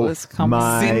knew it was coming.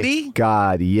 My Cindy?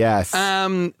 God, yes.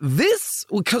 So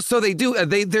they do.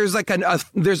 There's like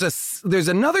there's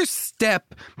another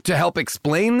step to help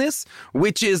explain this,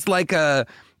 which is like a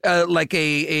kind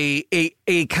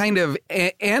of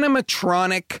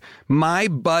animatronic My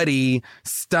Buddy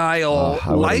style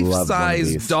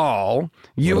life-size doll.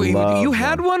 You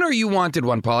had one or you wanted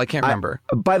one, Paul? I can't remember.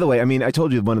 By the way, I mean, I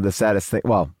told you one of the saddest things.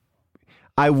 Well,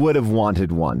 I would have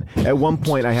wanted one. At one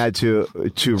point, I had to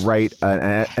write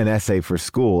an essay for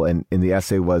school, and the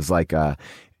essay was like,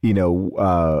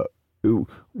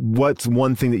 what's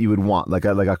one thing that you would want, like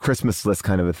a Christmas list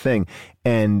kind of a thing.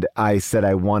 And I said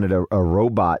I wanted a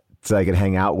robot so I could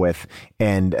hang out with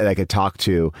and I could talk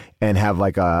to and have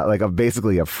like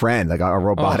basically a friend, like a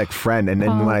robotic friend. And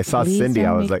then when I saw Cindy,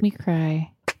 I was like, make me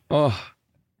cry. Oh.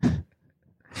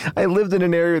 I lived in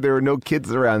an area where there were no kids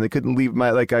around. They couldn't leave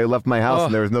I left my house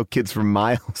and there was no kids for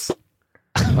miles.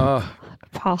 Paul.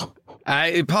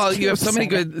 Paul, you have so many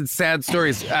good, sad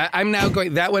stories. I'm now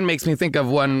going. That one makes me think of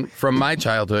one from my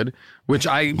childhood, which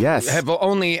I have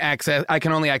only access. I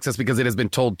can only access because it has been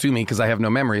told to me because I have no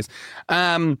memories.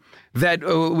 That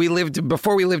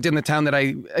before we lived in the town that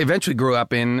I eventually grew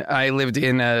up in. I lived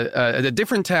in a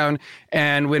different town,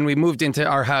 and when we moved into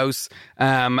our house,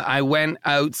 I went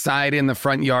outside in the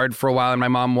front yard for a while, and my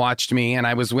mom watched me, and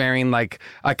I was wearing like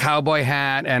a cowboy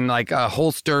hat and like a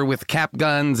holster with cap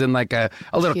guns and like a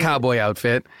little cowboy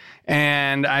outfit.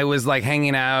 And I was like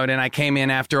hanging out, and I came in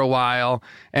after a while,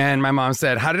 and my mom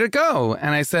said, "How did it go?"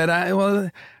 And I said,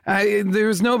 there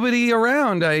was nobody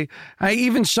around. I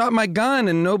even shot my gun,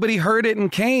 and nobody heard it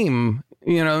and came.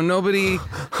 You know, nobody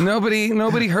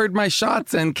heard my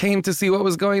shots and came to see what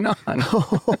was going on.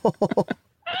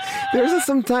 There are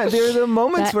the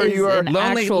moments where you are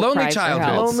lonely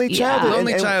childhoods.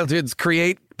 Lonely childhoods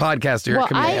create podcaster. Well,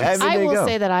 I will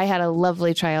say that I had a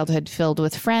lovely childhood filled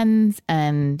with friends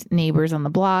and neighbors on the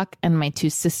block and my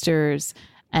two sisters.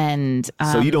 And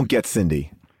so you don't get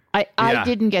Cindy. I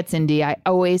didn't get Cindy. I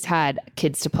always had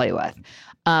kids to play with.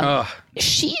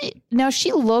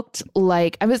 She looked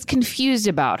like, I was confused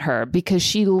about her because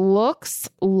she looks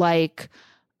like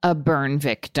a burn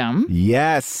victim.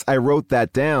 Yes, I wrote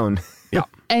that down. Yeah.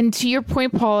 And to your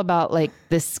point, Paul, about like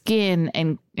the skin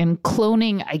and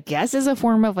cloning, I guess, is a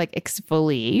form of like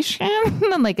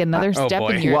exfoliation and like another step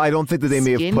in your I don't think that they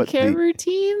may have put skincare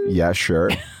routine. Yeah,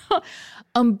 sure.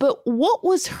 But what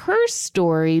was her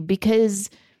story?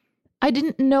 Because I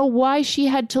didn't know why she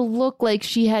had to look like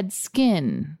she had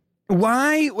skin.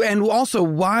 Why? And also,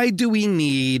 why do we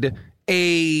need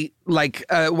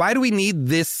why do we need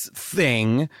this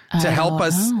thing to help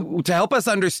us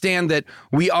understand that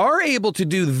we are able to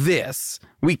do this?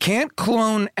 We can't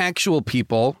clone actual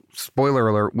people. Spoiler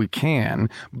alert, we can,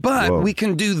 but we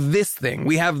can do this thing.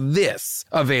 We have this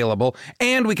available,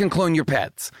 and we can clone your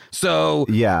pets. So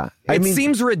it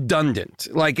seems redundant.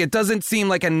 Like, it doesn't seem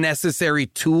like a necessary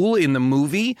tool in the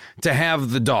movie to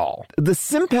have the doll. The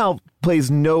SimPal plays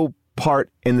no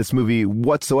part in this movie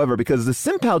whatsoever because the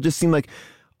SimPal just seemed like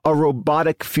a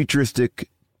robotic futuristic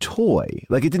toy.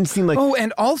 Like, it didn't seem like... Oh,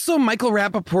 and also Michael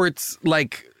Rappaport's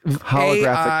like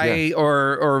AI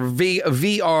or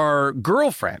VR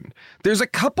girlfriend. There's a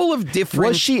couple of different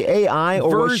Was she AI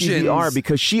or versions. Was she VR?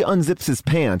 Because she unzips his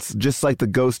pants just like the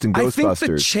ghost in Ghostbusters. I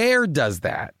think the chair does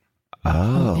that.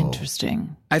 Oh,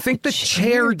 interesting. I think the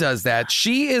chair does that.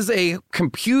 She is a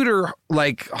computer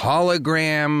like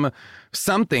hologram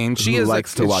something. She is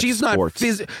likes to watch she's sports.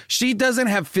 Not she doesn't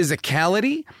have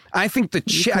physicality. I think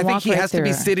I think he has to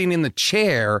be sitting in the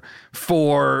chair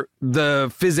for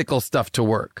the physical stuff to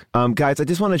work. Guys, I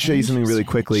just want to show you something really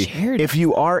quickly. If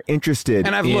you are interested,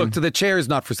 and I've looked, the chair is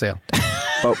not for sale.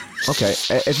 Oh, okay.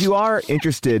 If you are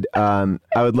interested, I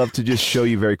would love to just show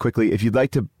you very quickly. If you'd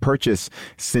like to purchase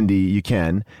Cindy, you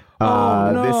can.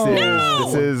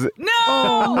 This is no.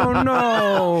 Oh,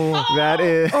 no. That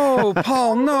is. Oh,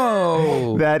 Paul,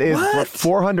 no. That is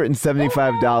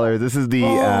 $475. This is the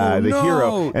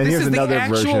hero, and here's another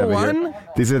version of it. Here.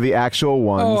 These are the actual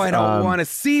ones. Oh, I don't want to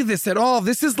see this at all.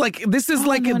 This is like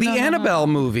the Annabelle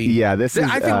movie. Yeah, this is.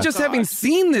 I think just having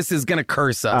seen this is going to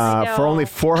curse us. For only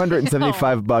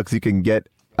 $475, you can get.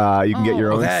 You can get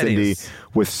your own Cindy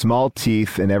with small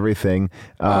teeth and everything.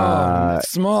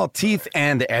 Small teeth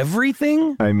and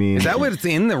everything? I mean... Is that what's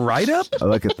in the write-up?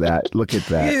 Look at that. Look at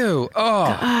that. Ew. Oh,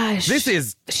 gosh. This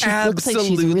is she absolutely... looks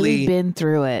like she's really been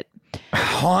through it.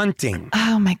 Haunting.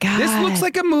 Oh, my God. This looks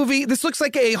like a movie. This looks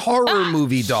like a horror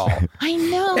movie doll. I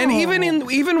know. And even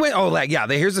when...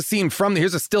 here's a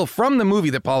still from the movie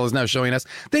that Paul is now showing us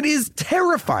that is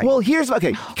terrifying. Well,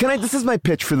 this is my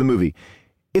pitch for the movie.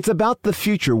 It's about the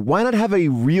future. Why not have a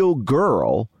real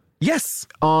girl? Yes.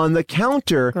 On the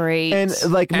counter. Great. And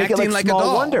make acting it like Small a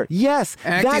doll. Wonder. Yes.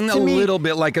 Acting a little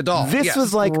bit like a doll. This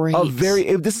was like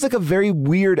this is like a very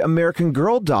weird American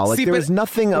Girl doll. Like there was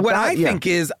nothing about what I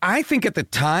think at the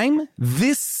time,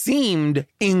 this seemed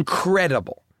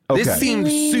incredible. Okay. This seemed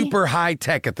super high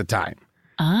tech at the time.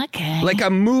 Okay. Like a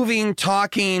moving,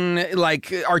 talking,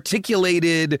 like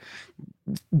articulated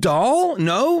doll?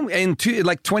 No? And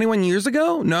 21 years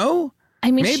ago? No?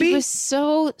 I mean, maybe? She was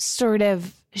so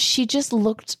she just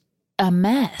looked a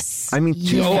mess. I mean,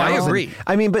 I agree.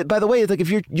 I mean, but by the way, it's like if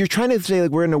you're trying to say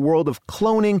like we're in a world of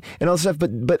cloning and all this stuff,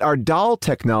 but our doll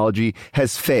technology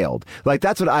has failed. Like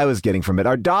that's what I was getting from it.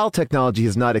 Our doll technology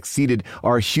has not exceeded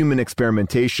our human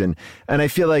experimentation. And I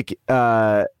feel like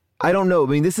I don't know. I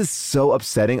mean, this is so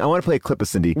upsetting. I want to play a clip of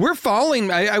Cindy. We're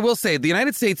falling. I will say the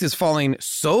United States is falling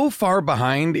so far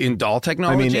behind in doll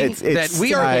technology that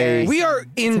we are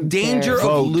in danger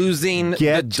of losing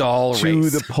the doll race. Get to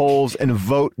the polls and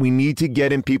vote. We need to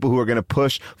get in people who are going to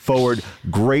push forward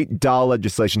great doll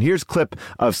legislation. Here's a clip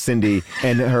of Cindy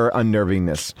and her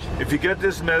unnervingness. If you get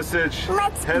this message,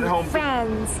 let's head be home.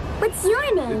 Friends. What's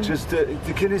your name? Just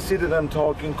can you see that I'm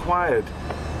talking quiet?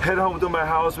 Head home to my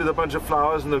house with a bunch of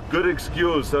flowers and a good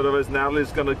excuse, otherwise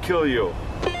Natalie's gonna kill you.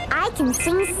 I can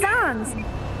sing songs.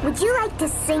 Would you like to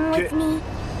sing with me?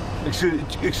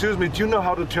 Excuse me, do you know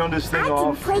how to turn this thing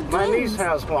off? I can play games. My niece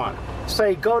has one.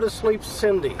 Say, go to sleep,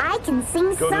 Cindy. I can sing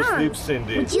songs. Go to sleep,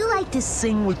 Cindy. Would you like to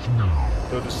sing with me?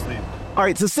 Go to sleep. All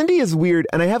right, so Cindy is weird,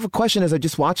 and I have a question as I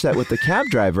just watched that with the cab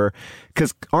driver,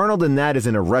 because Arnold in that is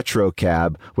in a retro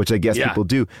cab, which I guess people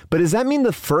do. But does that mean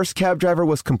the first cab driver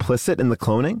was complicit in the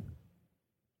cloning?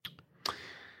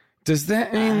 Does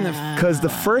that mean because the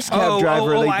first cab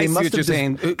driver, they must have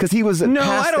saying because he was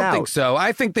passed I don't out. think so.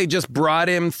 I think they just brought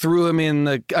him, threw him in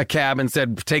a cab, and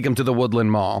said, "Take him to the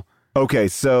Woodland Mall." Okay,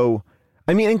 so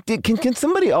I mean, can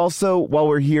somebody also, while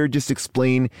we're here, just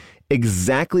explain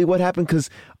exactly what happened? Because,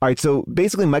 all right, so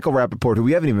basically Michael Rappaport, who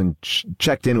we haven't even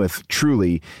checked in with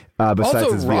truly, besides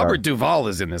also, his Robert VR. Duvall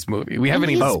is in this movie. We haven't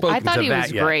even spoken to that yet. I thought he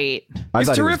was great. I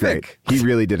thought terrific. He was great. He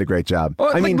really did a great job.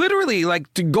 Well, I mean, literally,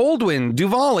 like Goldwyn,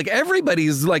 Duvall, like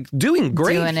everybody's like doing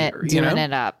great. Doing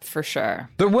it up for sure.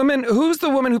 Who's the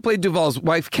woman who played Duvall's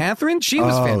wife, Catherine? She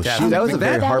was fantastic. That was a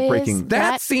very heartbreaking.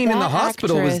 That scene in the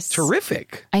hospital was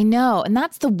terrific. I know, and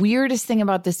that's the weirdest thing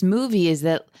about this movie is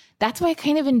that. That's why I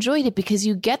kind of enjoyed it, because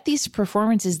you get these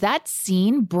performances. That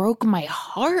scene broke my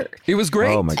heart. It was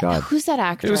great. Oh my God. Who's that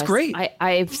actress? It was great.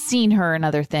 I've seen her in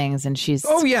other things, and she's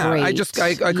great. I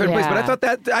couldn't place, but I thought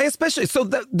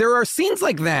that there are scenes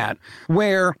like that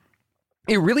where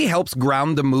it really helps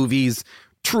ground the movie's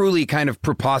truly kind of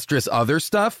preposterous other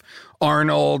stuff.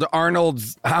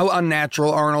 Arnold's how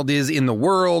unnatural Arnold is in the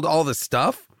world, all this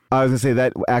stuff. I was going to say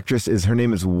that actress her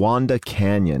name is Wanda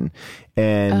Canyon,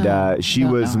 and she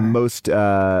was most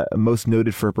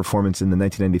noted for her performance in the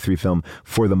 1993 film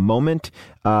For the Moment,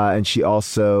 and she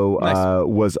also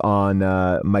was on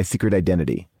My Secret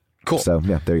Identity. Cool. So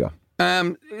yeah, there you go.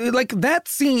 Like that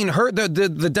scene,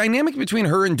 the dynamic between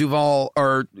her and Duvall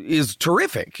is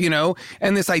terrific, you know,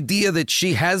 and this idea that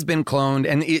she has been cloned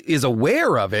and is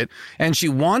aware of it, and she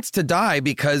wants to die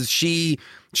because she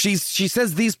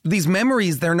says these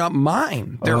memories, they're not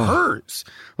mine, they're hers.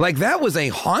 Like that was a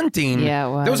haunting. Yeah,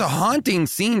 it was. There was a haunting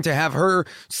scene to have her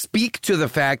speak to the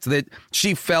fact that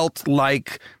she felt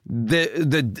like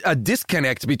a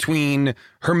disconnect between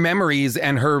her memories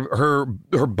and her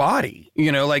body.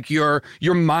 You know, like your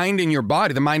mind and your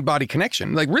body, the mind-body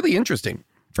connection. Like really interesting.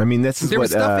 I mean, this is there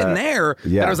was stuff in there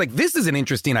that I was like, this is an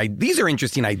interesting. These are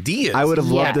interesting ideas. I would have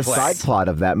loved the side plot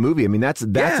of that movie. I mean, that's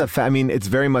I mean, it's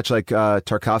very much like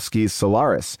Tarkovsky's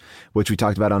Solaris, which we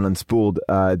talked about on Unspooled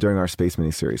during our space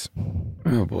miniseries.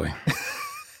 Oh boy.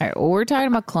 All right, well, we're talking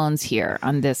about clones here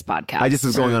on this podcast. I just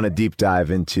was going on a deep dive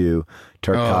into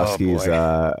Tarkovsky's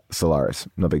Solaris.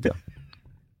 No big deal.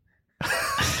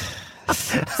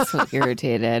 So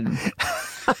irritated.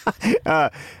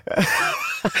 I'm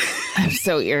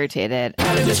so irritated.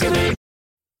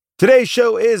 Today's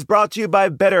show is brought to you by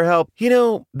BetterHelp. You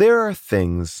know, there are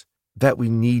things that we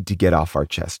need to get off our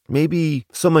chest. Maybe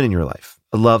someone in your life,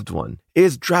 a loved one,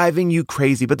 is driving you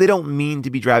crazy, but they don't mean to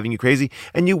be driving you crazy.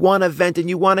 And you want to vent and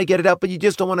you want to get it out, but you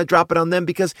just don't want to drop it on them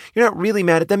because you're not really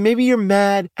mad at them. Maybe you're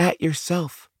mad at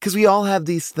yourself. Because we all have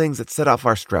these things that set off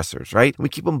our stressors, right? We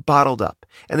keep them bottled up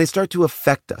and they start to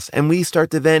affect us. And we start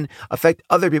to then affect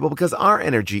other people because our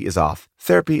energy is off.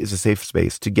 Therapy is a safe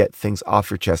space to get things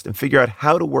off your chest and figure out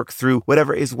how to work through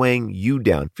whatever is weighing you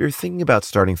down. If you're thinking about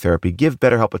starting therapy, give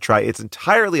BetterHelp a try. It's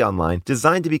entirely online,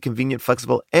 designed to be convenient,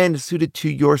 flexible, and suited to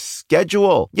your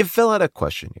schedule. You fill out a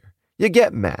questionnaire, you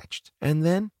get matched, and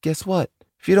then guess what?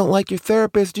 If you don't like your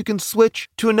therapist, you can switch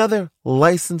to another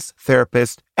licensed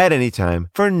therapist at any time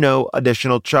for no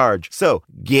additional charge. So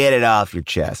get it off your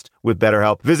chest with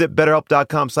BetterHelp. Visit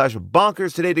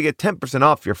BetterHelp.com/bonkers today to get 10%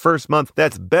 off your first month.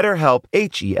 That's BetterHelp,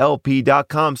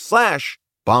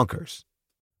 HELP.com/bonkers.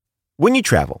 When you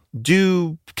travel,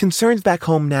 do concerns back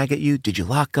home nag at you? Did you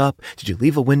lock up? Did you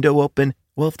leave a window open?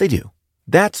 Well, if they do,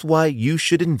 that's why you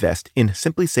should invest in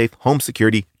SimpliSafe Home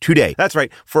Security today. That's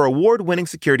right. For award-winning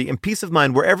security and peace of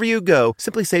mind wherever you go,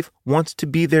 SimpliSafe wants to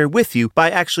be there with you by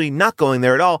actually not going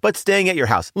there at all, but staying at your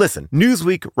house. Listen,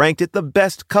 Newsweek ranked it the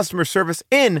best customer service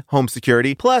in home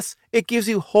security. Plus, it gives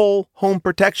you whole home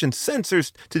protection,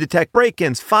 sensors to detect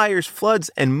break-ins, fires,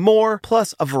 floods, and more,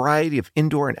 plus a variety of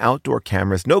indoor and outdoor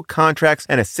cameras, no contracts,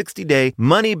 and a 60-day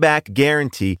money-back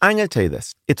guarantee. I'm going to tell you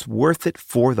this. It's worth it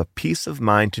for the peace of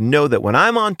mind to know that when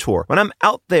I'm on tour, when I'm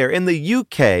out there in the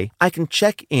UK, I can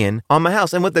check in on my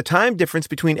house. And with the time difference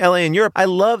between LA and Europe, I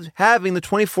loved having the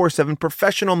 24/7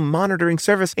 professional monitoring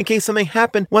service in case something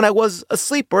happened when I was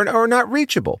asleep or not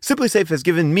reachable. SimpliSafe has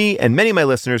given me and many of my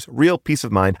listeners real peace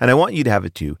of mind, and I want you to have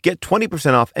it too. Get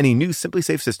 20% off any new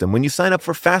SimpliSafe system when you sign up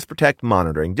for Fast Protect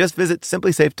monitoring. Just visit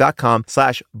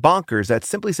SimpliSafe.com/bonkers. That's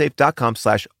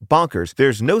SimpliSafe.com/bonkers.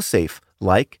 There's no safe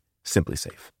like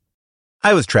SimpliSafe.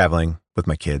 I was traveling with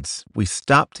my kids. We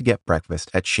stopped to get breakfast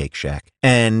at Shake Shack,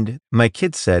 and my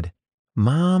kids said,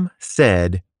 "Mom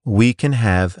said we can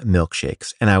have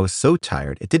milkshakes." And I was so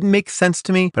tired. It didn't make sense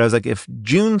to me, but I was like, if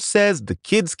June says the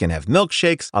kids can have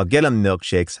milkshakes, I'll get them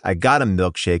milkshakes. I got them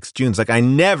milkshakes. June's like, I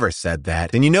never said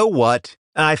that. And you know what?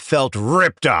 I felt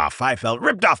ripped off. I felt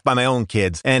ripped off by my own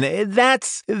kids. And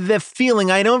that's the feeling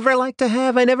I never like to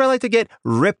have. I never like to get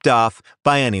ripped off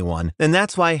by anyone. And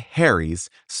that's why Harry's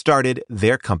started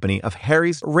their company of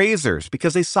Harry's Razors,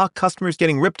 because they saw customers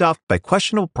getting ripped off by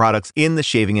questionable products in the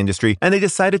shaving industry, and they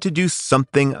decided to do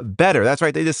something better. That's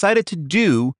right. They decided to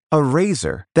do a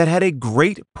razor that had a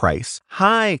great price,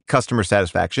 high customer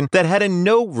satisfaction, that had a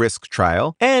no-risk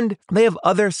trial, and they have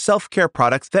other self-care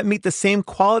products that meet the same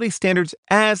quality standards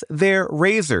as their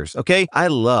razors, okay? I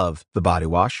love the body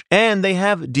wash, and they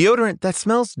have deodorant that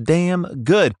smells damn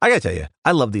good. I gotta tell you,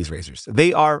 I love these razors.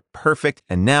 They are perfect,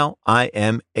 and now I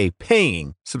am a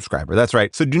paying subscriber. That's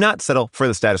right. So do not settle for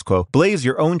the status quo. Blaze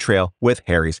your own trail with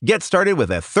Harry's. Get started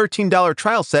with a $13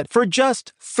 trial set for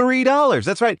just $3.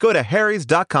 That's right. Go to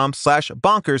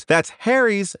harrys.com/bonkers. That's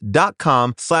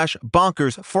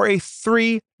harrys.com/bonkers for a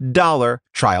 $3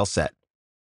 trial set.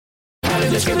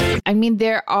 I mean,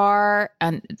 there are,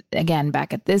 and again,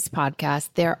 back at this podcast,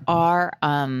 there are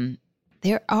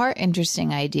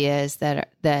interesting ideas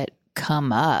that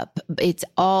come up. It's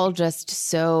all just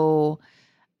so,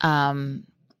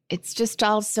 it's just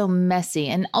all so messy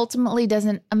and ultimately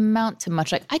doesn't amount to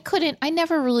much. Like I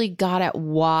never really got at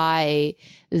why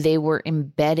they were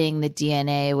embedding the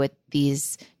DNA with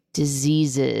these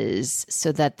diseases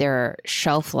so that their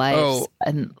shelf lives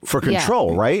and for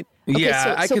control, right? Okay,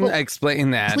 yeah, I can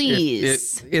explain that.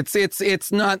 Please.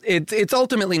 It's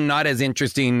ultimately not as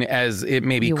interesting as it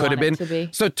maybe could have been.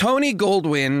 So Tony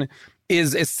Goldwyn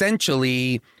is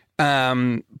essentially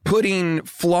putting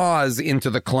flaws into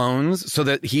the clones so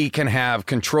that he can have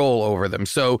control over them.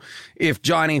 So if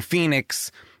Johnny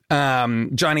Phoenix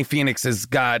Johnny Phoenix has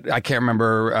got, I can't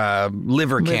remember,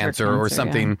 liver cancer or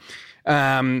something. Yeah.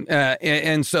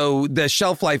 And so the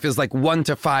shelf life is like 1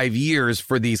 to 5 years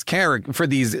for these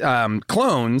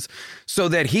clones, so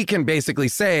that he can basically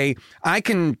say, I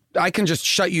can just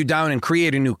shut you down and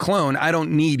create a new clone. I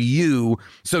don't need you.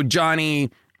 So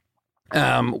Johnny,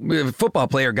 football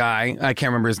player guy, I can't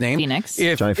remember his name. Phoenix.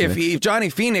 If Johnny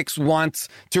Phoenix wants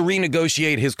to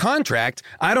renegotiate his contract,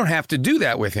 I don't have to do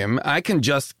that with him. I can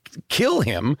just kill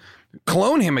him.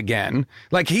 Clone him again,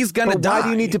 like he's gonna die. Why do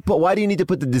you need to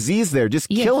put the disease there? Just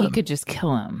kill him. He could just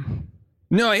kill him.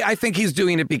 No, I think he's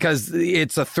doing it because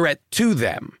it's a threat to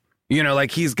them. You know,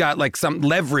 like he's got like some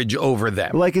leverage over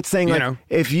them. Like it's saying, like,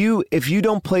 if you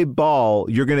don't play ball,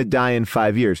 you're gonna die in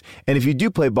 5 years, and if you do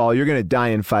play ball, you're gonna die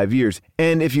in 5 years,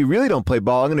 and if you really don't play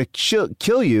ball, I'm gonna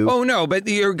kill you. Oh no, but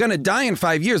you're gonna die in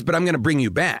 5 years, but I'm gonna bring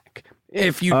you back.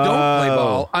 If you don't play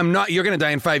ball, you're going to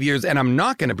die in 5 years, and I'm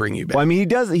not going to bring you back. Well, I mean,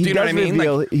 do you know what I mean?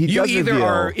 Like, you either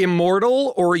are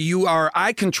immortal or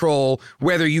I control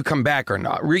whether you come back or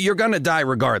not. You're going to die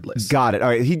regardless. Got it. All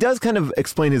right. He does kind of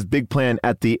explain his big plan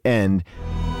at the end.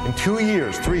 In 2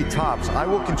 years, 3 tops, I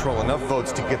will control enough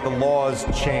votes to get the laws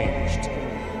changed.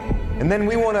 And then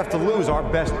we won't have to lose our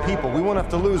best people. We won't have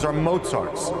to lose our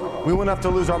Mozarts. We won't have to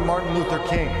lose our Martin Luther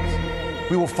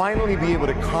Kings. We will finally be able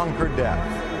to conquer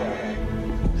death.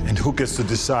 And who gets to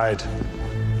decide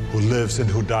who lives and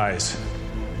who dies?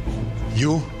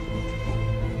 You?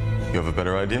 You have a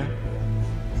better idea?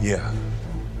 Yeah.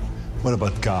 What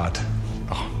about God?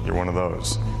 Oh, you're one of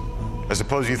those. I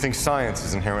suppose you think science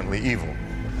is inherently evil.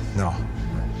 No,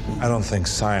 I don't think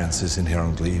science is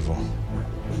inherently evil,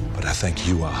 but I think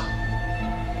you are.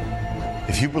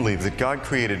 If you believe that God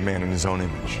created man in his own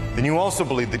image, then you also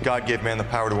believe that God gave man the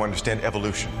power to understand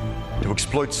evolution, to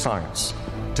exploit science,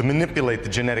 to manipulate the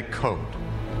genetic code,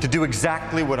 to do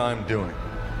exactly what I'm doing.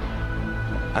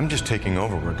 I'm just taking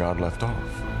over where God left off.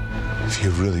 If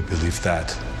you really believe that,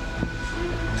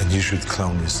 then you should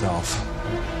clone yourself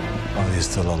while you're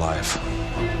still alive.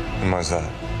 And why's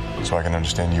that? So I can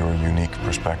understand your unique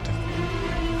perspective?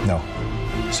 No,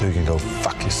 so you can go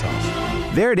fuck yourself.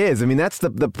 There it is. I mean, that's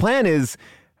the plan is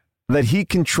that he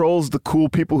controls the cool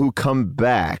people who come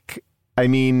back. I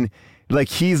mean, like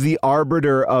he's the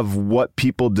arbiter of what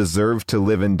people deserve to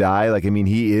live and die. Like, I mean,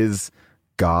 he is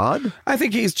God. I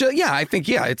think he's just,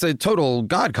 it's a total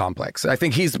God complex. I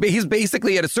think he's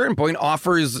basically at a certain point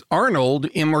offers Arnold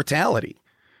immortality.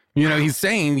 You know, he's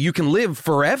saying you can live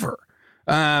forever.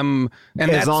 And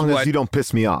as long as you don't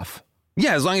piss me off.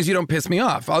 Yeah, as long as you don't piss me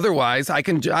off. Otherwise, I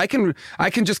can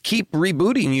just keep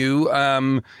rebooting you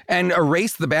and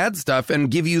erase the bad stuff and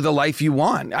give you the life you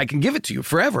want. I can give it to you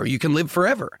forever. You can live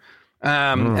forever.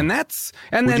 And there's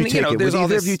all this. Would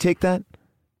either of you take that?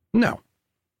 No,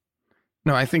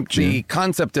 I think the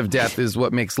concept of death is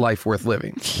what makes life worth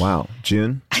living. Wow.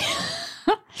 June?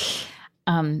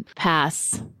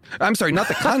 Pass. I'm sorry, not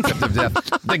the concept of death,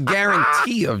 the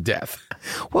guarantee of death.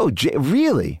 Whoa,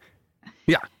 really?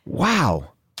 Yeah.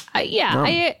 Wow.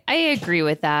 I agree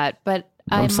with that, but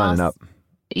I'm signing up.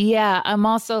 Yeah, I'm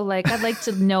also like, I'd like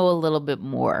to know a little bit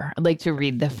more. I'd like to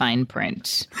read the fine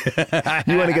print.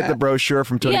 You want to get the brochure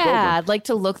from Tony Goldwyn? Yeah, I'd like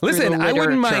to look through the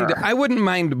literature. I wouldn't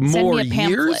mind more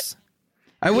years.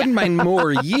 I wouldn't mind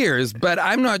more years, but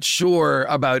I'm not sure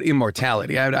about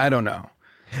immortality. I don't know.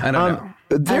 I don't know.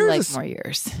 I'd like more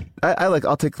years.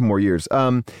 I'll take some more years.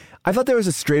 I thought there was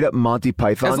a straight up Monty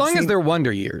Python. As long as they're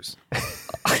Wonder Years.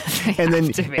 and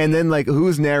then like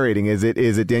who's narrating? Is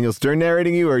it Daniel Stern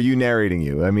narrating you or are you narrating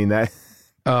you? I mean that.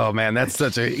 Oh man, that's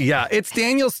it's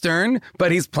Daniel Stern,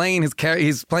 but he's playing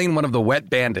he's playing one of the Wet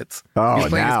Bandits. Oh, he's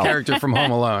playing his character from Home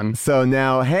Alone. So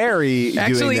now Harry.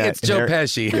 Actually, it's Joe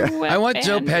Pesci. I want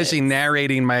Joe Pesci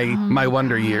narrating my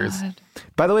Wonder Years.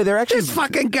 By the way, they're actually this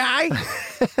fucking guy.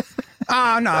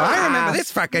 Oh no, I remember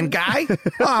this fucking guy.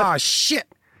 Oh shit.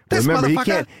 Remember, he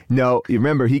can't. No, you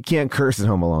remember he can't curse in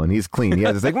Home Alone. He's clean. He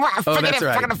has this like. That's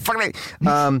right.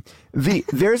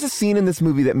 There's a scene in this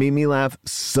movie that made me laugh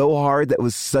so hard. That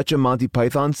was such a Monty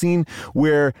Python scene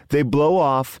where they blow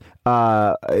off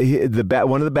one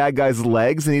of the bad guy's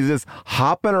legs, and he's just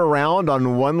hopping around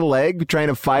on one leg trying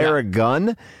to fire a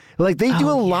gun. Like they do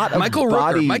a lot of Michael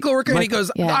Rooker, and he goes,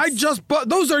 yes. "I just bought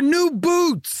those are new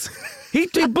boots." He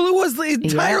blew his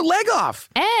entire leg off.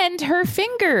 And her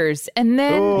fingers. And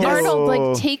then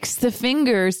Arnold takes the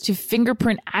fingers to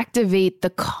fingerprint activate the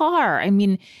car. I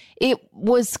mean, it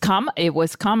was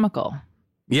comical.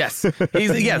 Yes.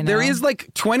 There is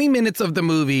like 20 minutes of the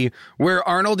movie where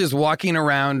Arnold is walking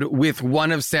around with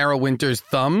one of Sarah Winter's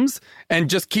thumbs and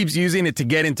just keeps using it to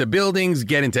get into buildings,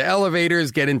 get into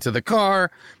elevators, get into the car.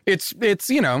 It's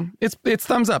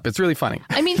thumbs up. It's really funny.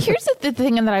 I mean, here's the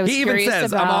thing that I was curious about. He even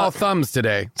says, I'm all thumbs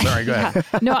today. Sorry, go ahead.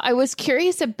 No, I was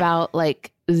curious about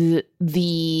like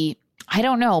the I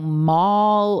don't know,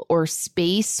 mall or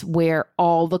space where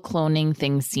all the cloning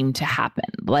things seem to happen.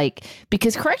 Like,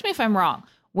 because correct me if I'm wrong,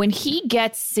 when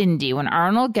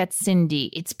Arnold gets Cindy,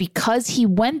 it's because he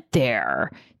went there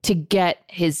to get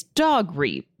his dog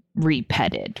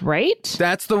repetted, right?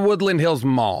 That's the Woodland Hills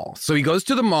Mall. So he goes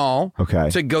to the mall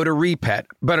to go to repet.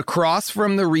 But across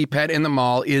from the repet in the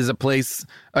mall is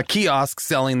a kiosk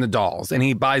selling the dolls. And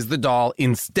he buys the doll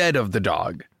instead of the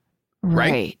dog.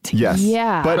 Right? Yes.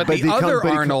 Yeah. But the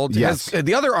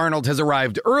other Arnold has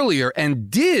arrived earlier and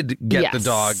did get the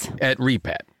dog at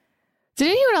repet.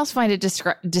 Did anyone else find it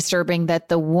disturbing that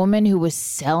the woman who was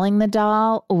selling the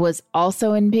doll was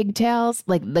also in pigtails?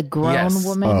 Like the grown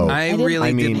woman? Oh. I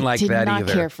didn't like that either. Did not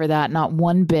care for that, not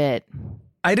one bit.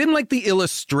 I didn't like the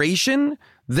illustration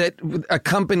that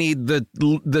accompanied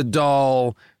the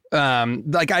doll. I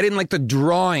didn't like the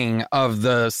drawing of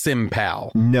the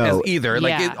Sim-Pal either.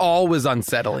 It all was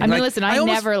unsettling. I mean, listen, I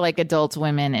never like adult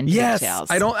women in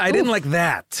pigtails. I didn't like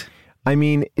that. I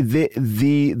mean,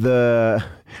 the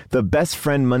best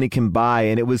friend money can buy,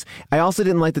 and I also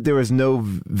didn't like that there was no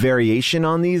variation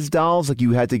on these dolls. Like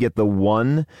you had to get the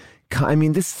one. I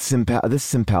mean, this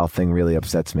Sim-Pal thing really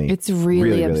upsets me. It's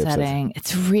really upsetting.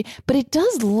 But it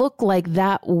does look like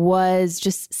that was,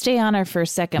 just stay on her for a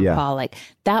second, Paul. Like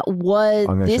that was,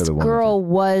 this girl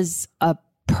was a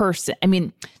person. I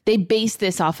mean, they based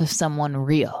this off of someone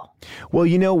real. Well,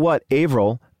 you know what?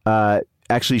 Avril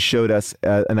actually showed us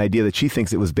an idea that she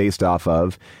thinks it was based off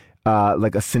of,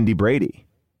 like a Cindy Brady.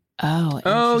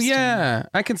 Oh, yeah.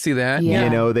 I can see that. Yeah. You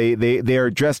know, they are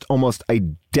dressed almost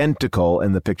identical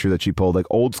in the picture that she pulled, like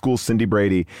old school Cindy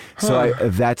Brady. So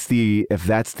if that's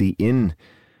the in.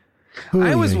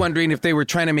 I was wondering if they were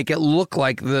trying to make it look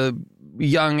like the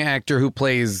young actor who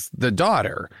plays the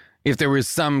daughter. If there was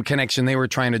some connection they were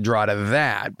trying to draw to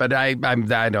that, but I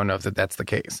don't know if that's the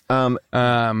case.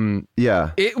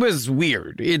 Yeah, it was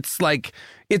weird. It's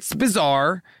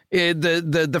bizarre.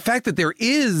 The fact that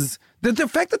the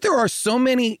fact that there are so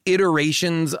many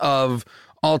iterations of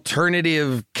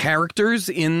alternative characters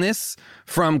in this,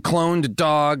 from cloned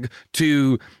dog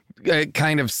to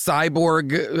kind of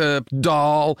cyborg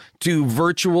doll to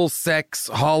virtual sex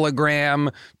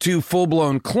hologram to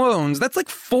full-blown clones. That's like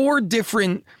 4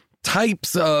 different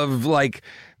types of like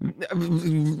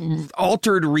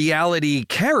altered reality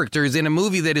characters in a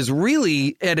movie that is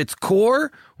really at its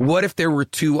core, what if there were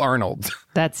 2 Arnolds?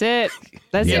 That's it.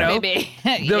 That's it, baby.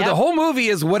 The whole movie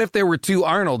is what if there were 2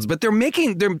 Arnolds, but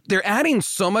they're adding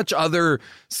so much other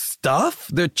stuff.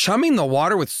 They're chumming the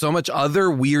water with so much other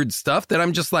weird stuff that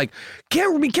I'm just like, get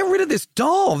rid of this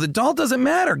doll. The doll doesn't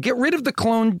matter. Get rid of the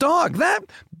cloned dog. That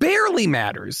barely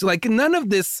matters. Like none of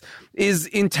this is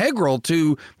integral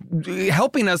to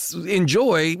helping us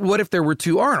enjoy what if there were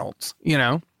 2 Arnolds, you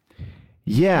know?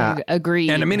 Yeah. Agreed.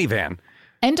 And a minivan.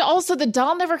 And also the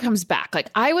doll never comes back.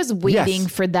 Like I was waiting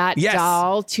for that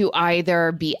doll to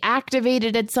either be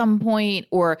activated at some point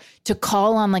or to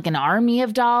call on like an army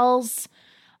of dolls.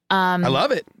 I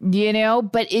love it. You know,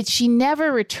 but she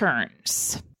never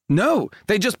returns. No,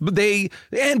 everybody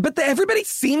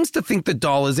seems to think the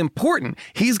doll is important.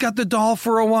 He's got the doll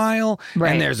for a while,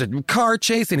 and there's a car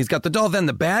chase, and he's got the doll. Then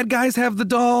the bad guys have the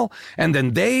doll, and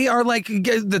then they are like,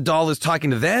 the doll is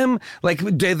talking to them. Like,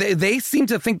 they seem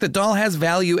to think the doll has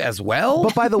value as well.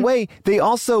 But by the way,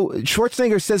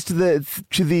 Schwarzenegger says to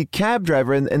the cab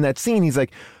driver in that scene, he's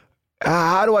like,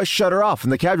 how do I shut her off?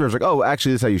 And the cab driver's like, oh,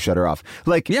 actually, this is how you shut her off.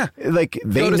 Like, like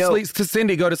they go to know. Sleep, to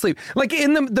Cindy, go to sleep. Like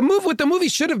in the move, what the movie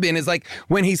should have been is like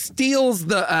when he steals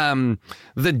the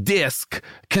disc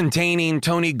containing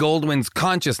Tony Goldwyn's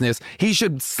consciousness, he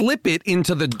should slip it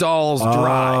into the doll's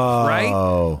drive,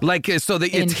 right? Like so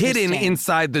that it's hidden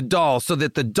inside the doll, so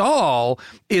that the doll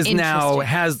is now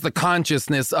has the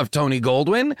consciousness of Tony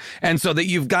Goldwyn, and so that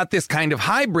you've got this kind of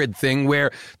hybrid thing where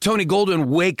Tony Goldwyn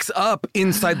wakes up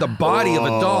inside the body of a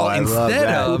doll instead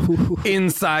of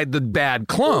inside the bad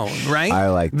clone, right? I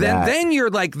like that. Then you're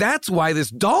like, that's why this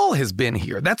doll has been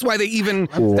here. That's why they even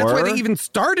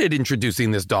started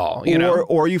introducing this doll. You know,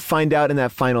 or you find out in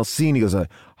that final scene, he goes,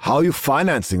 "How are you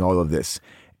financing all of this?"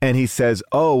 And he says,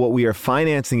 "Oh, what we are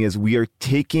financing is we are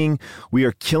killing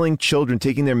children,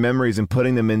 taking their memories and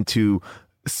putting them into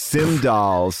sim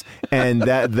dolls, and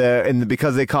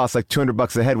because they cost like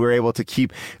 $200 a head, we're able to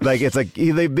keep it's like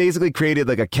they basically created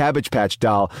like a Cabbage Patch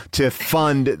doll to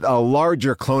fund a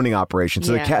larger cloning operation.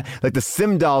 So the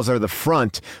sim dolls are the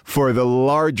front for the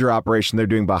larger operation they're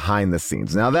doing behind the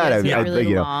scenes. Now that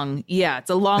long. Yeah, it's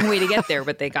a long way to get there,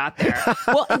 but they got there.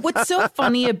 Well, what's so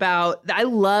funny about I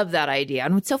love that idea,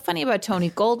 and what's so funny about Tony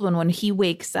Goldwyn when he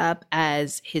wakes up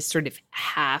as his sort of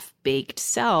half-baked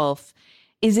self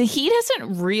is that he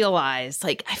doesn't realize,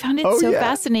 I found it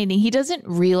fascinating. He doesn't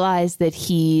realize that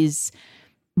he's,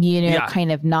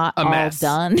 kind of not all mess.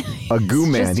 Done. A goo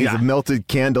man. He's a melted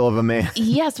candle of a man.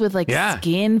 Yes, with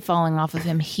skin falling off of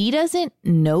him. He doesn't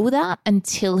know that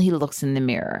until he looks in the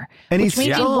mirror. And which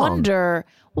made me wonder,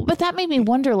 but that made me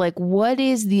wonder, what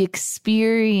is the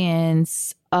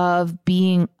experience of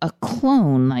being a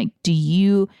clone?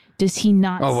 Does he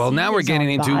not? Oh, well, now we're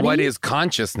getting into what is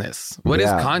consciousness? What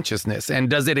is consciousness? And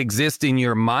does it exist in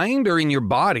your mind or in your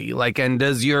body? And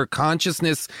does your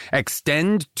consciousness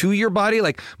extend to your body?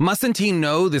 Mustn't he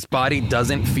know this body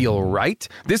doesn't feel right?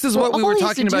 This is what we were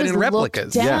talking about in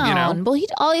Replicas. Well,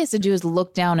 all he has to do is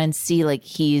look down and see Well,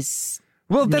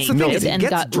 that's the thing. Is he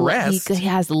gets dressed. He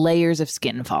has layers of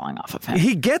skin falling off of him.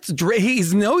 He gets dressed.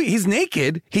 He's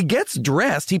naked. He gets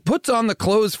dressed. He puts on the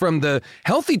clothes from the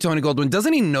healthy Tony Goldwyn.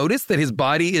 Doesn't he notice that his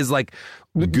body is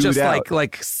just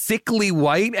sickly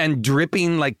white and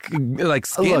dripping like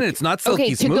skin? And it's not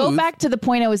silky smooth. To go back to the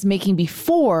point I was making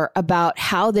before about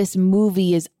how this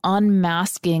movie is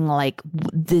unmasking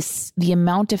the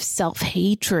amount of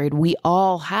self-hatred we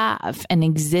all have and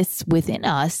exists within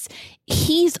us.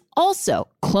 He's also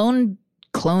cloned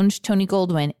Tony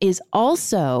Goldwyn is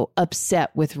also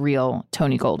upset with real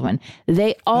Tony Goldwyn.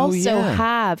 They also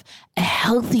have a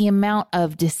healthy amount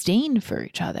of disdain for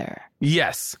each other.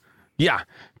 Yes. Yeah.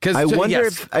 I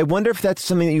wonder if that's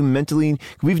something that you mentally,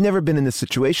 we've never been in this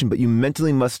situation, but you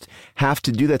mentally must have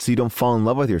to do that so you don't fall in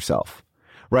love with yourself.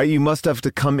 Right? You must have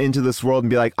to come into this world and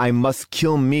be like, I must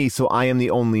kill me so I am the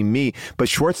only me. But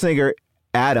Schwarzenegger,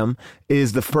 Adam,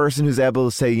 is the person who's able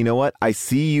to say, you know what? I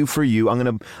see you for you. I'm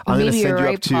gonna send you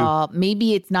up to. Paul.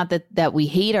 Maybe it's not that we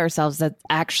hate ourselves. That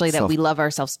actually that we love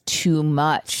ourselves too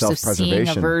much. So seeing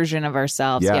a version of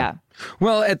ourselves. Yeah.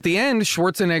 Well, at the end,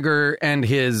 Schwarzenegger and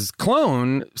his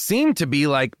clone seem to be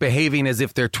behaving as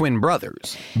if they're twin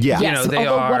brothers. Yeah. Yes.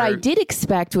 Although what I did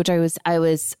expect, which I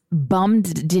was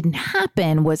bummed didn't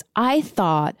happen, was I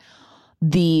thought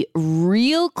the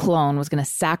real clone was going to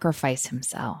sacrifice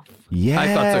himself. Yes.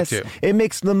 I thought so too. It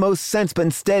makes the most sense, but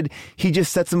instead he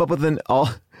just sets him up with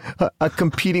a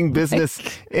competing business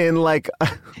in not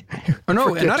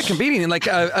a competing, in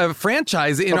a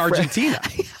franchise in Argentina.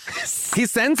 He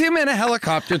sends him in a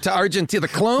helicopter to Argentina. The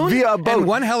clone via a boat. And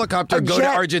one helicopter go to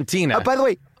Argentina. By the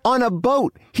way, on a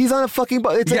boat. He's on a fucking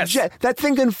boat. It's a jet. That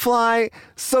thing can fly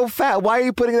so fast. Why are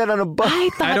you putting that on a boat?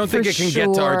 I don't think it can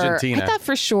get to Argentina. I thought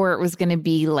for sure it was going to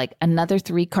be another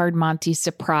 3-card Monty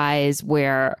surprise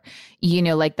where,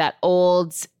 that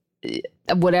old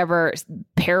whatever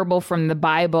parable from the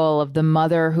Bible of the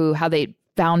mother how they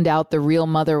found out the real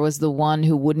mother was the one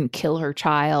who wouldn't kill her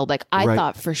child. I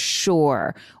thought for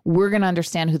sure we're going to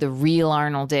understand who the real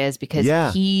Arnold is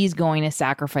because he's going to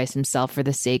sacrifice himself for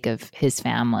the sake of his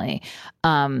family.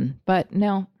 But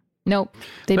no. Nope.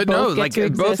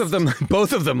 Both of them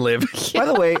live. By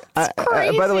the way,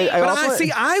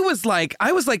 I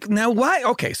was like, now why?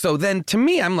 Okay, so then to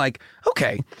me, I'm like,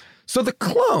 okay, so the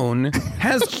clone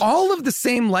has all of the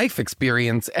same life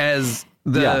experience as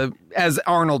as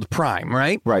Arnold Prime,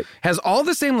 right? Right. Has all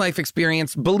the same life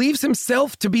experience, believes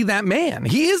himself to be that man.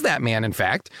 He is that man, in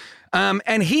fact.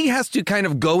 And he has to kind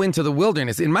of go into the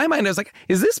wilderness. In my mind, I was like,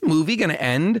 is this movie going to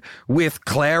end with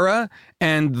Clara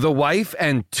and the wife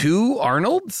and 2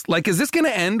 Arnolds? Is this going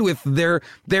to end with their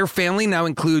family now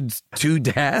includes 2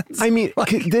 dads? I mean,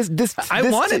 I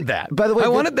wanted that. By the way, I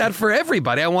wanted that for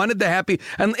everybody. I wanted the happy.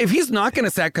 And if he's not going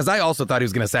to because I also thought he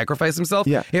was going to sacrifice himself.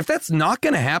 Yeah. If that's not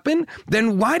going to happen,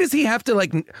 then why does he have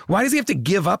to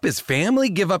give up his family,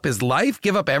 give up his life,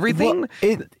 give up everything?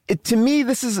 Well, to me,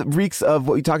 this reeks of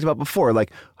what we talked about before.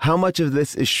 How much of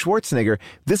this is Schwarzenegger?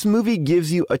 This movie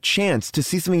gives you a chance to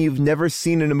see something you've never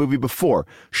seen in a movie before.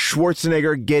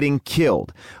 Schwarzenegger getting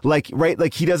killed.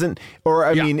 He doesn't, or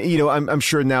I mean, I'm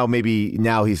sure now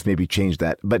he's maybe changed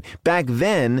that. But back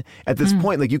then, at this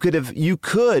point, you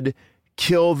could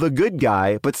kill the good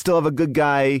guy, but still have a good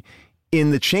guy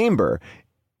in the chamber.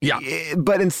 Yeah.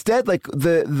 But instead, like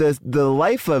the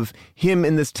life of him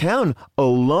in this town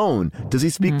alone. Does he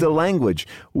speak the language?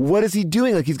 What is he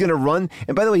doing? Like he's going to run.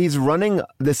 And by the way, he's running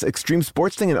this extreme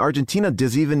sports thing in Argentina.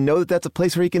 Does he even know that that's a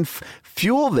place where he can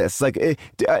fuel this? Like,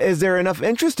 is there enough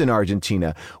interest in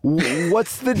Argentina?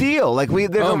 What's the deal? Like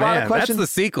there's a lot of questions. That's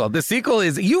the sequel. The sequel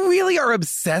is you really are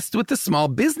obsessed with the small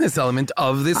business element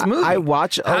of this movie. I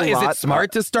watch a lot. Is it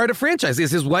smart to start a franchise?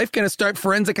 Is his wife going to start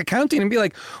forensic accounting and be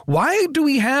like, why do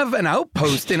we have an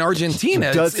outpost in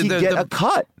Argentina? Does he get a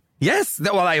cut? Yes.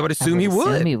 Well, I would assume he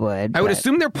would. I would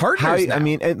assume they're partners now. I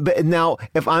mean, but now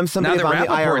if I'm somebody, if I'm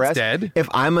the IRS, dead. if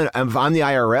I'm the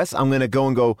IRS, I'm going to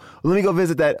go, let me go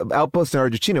visit that outpost in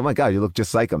Argentina. Oh my God, you look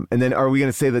just like him. And then are we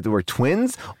going to say that we're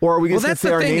twins, or are we going to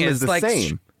say our name is the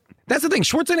same? That's the thing.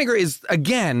 Schwarzenegger is,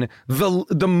 again,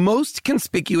 the most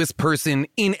conspicuous person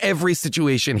in every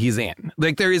situation he's in.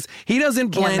 Like he doesn't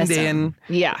blend in.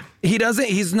 Yeah.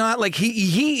 He's not like,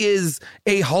 he is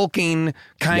a hulking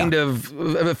kind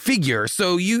of figure.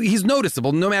 So he's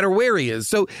noticeable no matter where he is.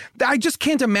 So I just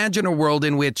can't imagine a world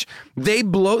in which they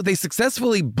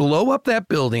successfully blow up that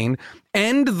building,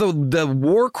 end the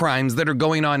war crimes that are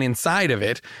going on inside of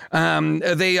it.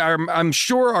 They are, I'm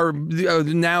sure, are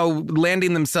now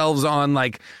landing themselves on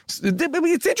like,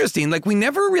 it's interesting. Like we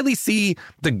never really see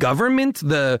the government,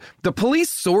 the police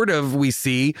sort of we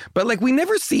see, but like we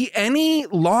never see any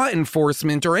law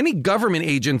enforcement or any government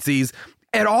agencies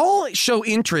at all show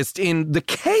interest in the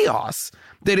chaos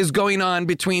that is going on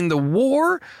between the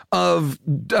war of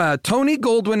Tony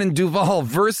Goldwyn and Duvall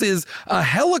versus a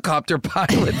helicopter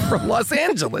pilot from Los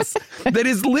Angeles that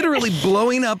is literally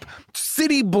blowing up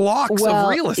city blocks of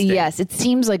real estate. Yes, it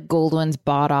seems like Goldwyn's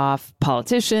bought off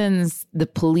politicians, the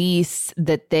police,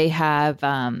 that they have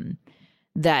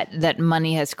that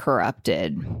money has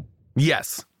corrupted.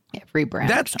 Yes. Every branch.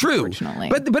 That's true.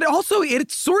 But also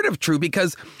it's sort of true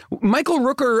because Michael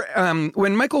Rooker,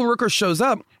 when Michael Rooker shows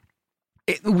up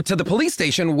to the police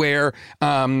station where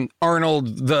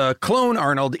Arnold, the clone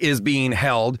Arnold, is being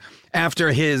held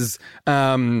after his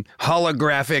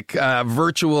holographic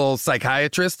virtual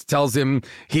psychiatrist tells him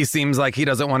he seems like he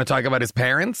doesn't want to talk about his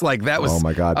parents. Like that was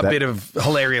a bit of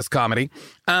hilarious comedy.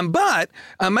 But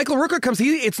Michael Rooker comes.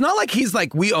 It's not like he's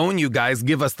like, we own you guys,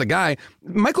 give us the guy.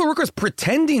 Michael Rooker's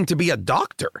pretending to be a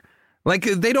doctor. Like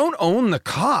they don't own the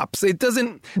cops. It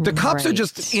doesn't. The cops are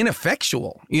just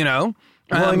ineffectual, you know.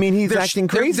 Well, I mean, he's acting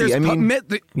crazy. There's a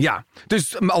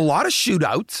lot of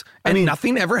shootouts, and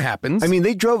nothing ever happens. I mean,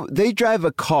 they drive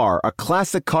a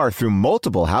classic car through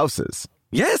multiple houses.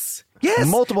 Yes,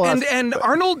 multiple houses. And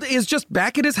Arnold is just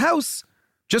back at his house,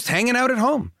 just hanging out at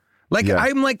home. Like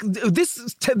I'm like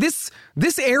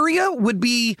this area would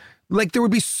be like there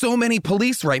would be so many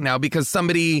police right now because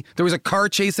there was a car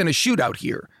chase and a shootout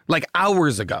here like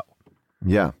hours ago.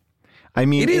 Yeah, I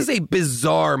mean, it is a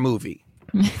bizarre movie.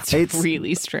 It's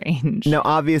really strange. Now,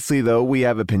 obviously, though, we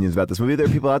have opinions about this movie. There are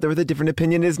people out there with a different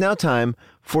opinion. It is now time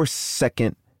for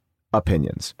second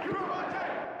opinions. The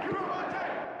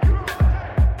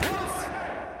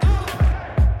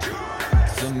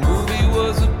movie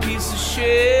was a piece of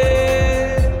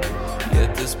shit,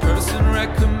 yet this person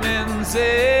recommends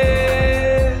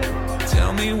it.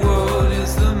 Tell me what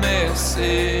is the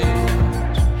message?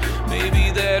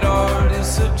 Maybe that art is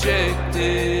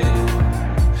subjective.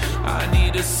 I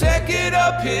need a second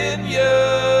opinion.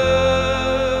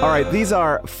 All right, these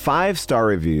are 5-star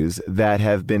reviews that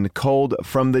have been culled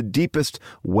from the deepest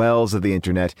wells of the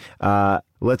internet.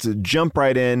 Let's jump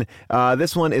right in.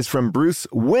 This one is from Bruce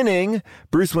Winning.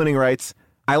 Bruce Winning writes,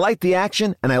 I like the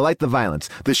action and I like the violence.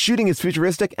 The shooting is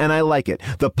futuristic and I like it.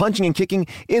 The punching and kicking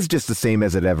is just the same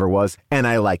as it ever was and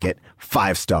I like it.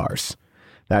 5 stars.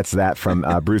 That's that from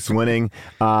Bruce Winning.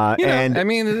 And I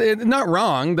mean, not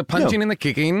wrong. The punching and the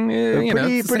kicking,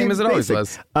 it's the same as it always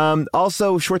was.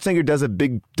 Also, Schwarzenegger does a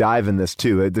big dive in this,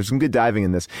 too. There's some good diving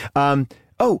in this.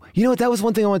 Oh, you know what? That was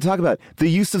one thing I want to talk about. The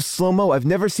use of slow-mo. I've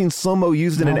never seen slow-mo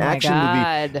used in an action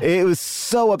movie. It was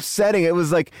so upsetting. It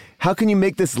was like, how can you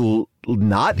make this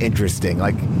not interesting?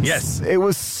 Like, yes, it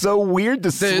was so weird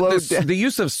to slow down. The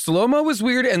use of slow-mo was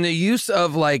weird, and the use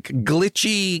of like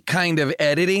glitchy kind of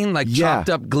editing, like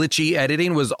chopped up glitchy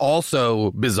editing, was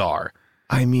also bizarre.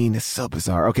 I mean, it's so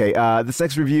bizarre. Okay, this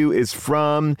next review is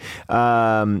from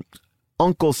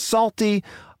Uncle Salty.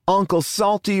 Uncle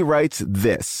Salty writes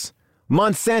this.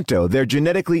 Monsanto, their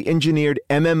genetically engineered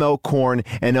MMO corn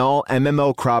and all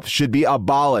MMO crops should be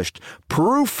abolished.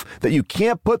 Proof that you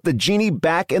can't put the genie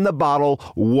back in the bottle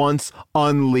once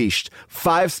unleashed.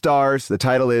 5 stars. The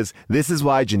title is, This is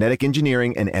Why Genetic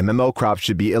Engineering and MMO Crops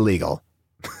Should Be Illegal.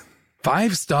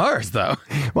 5 stars, though.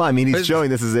 Well, I mean, he's showing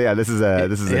this is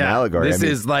an allegory. This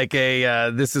is like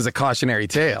this is a cautionary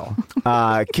tale.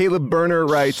 Caleb Berner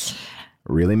writes,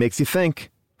 really makes you think.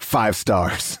 5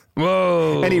 stars.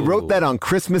 Whoa. And he wrote that on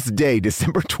Christmas Day,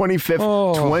 December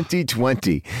 25th,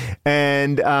 2020.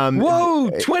 And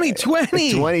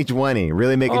 2020. 2020.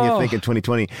 Really making you think in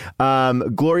 2020.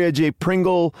 Gloria J.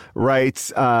 Pringle writes,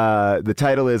 the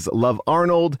title is Love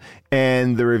Arnold,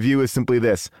 and the review is simply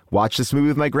this. Watch this movie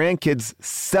with my grandkids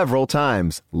several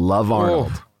times. Love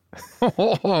Arnold.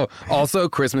 Also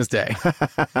Christmas Day.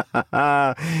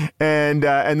 And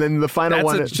then the final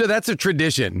one. That's a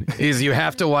tradition, is you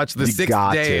have to watch the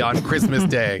 6th day on Christmas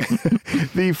Day.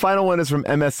 The final one is from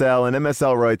MSL, and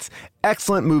MSL writes,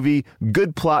 excellent movie,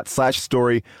 good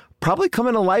plot/story, probably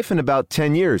coming to life in about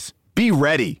 10 years. Be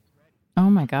ready. Oh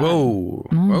my God. Whoa.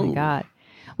 Oh my God.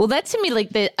 Well, that to me, like,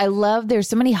 I love, there's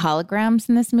so many holograms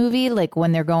in this movie, like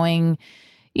when they're going,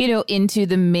 into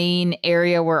the main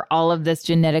area where all of this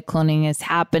genetic cloning is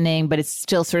happening, but it's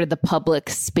still sort of the public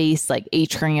space, like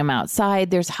atrium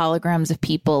outside. There's holograms of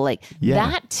people. Like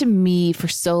that to me for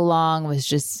so long was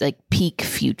just like peak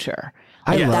future.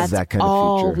 I love that kind of future.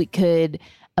 All we could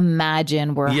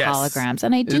imagine were holograms.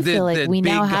 And I do feel like we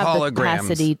now have the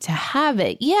capacity to have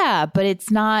it. Yeah, but it's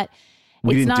not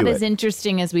as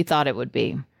interesting as we thought it would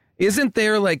be. Isn't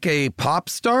there like a pop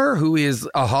star who is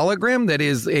a hologram that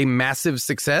is a massive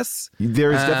success?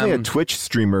 There is definitely a Twitch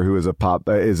streamer who is a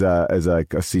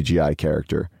CGI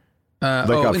character.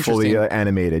 A fully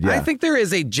animated. Yeah. I think there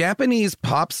is a Japanese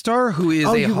pop star who is a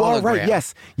hologram. You are right.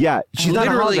 Yes. Yeah. She's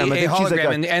literally not a hologram. A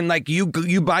hologram. And like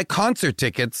you buy concert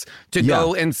tickets to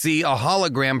go and see a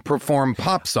hologram perform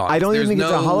pop songs. I don't even think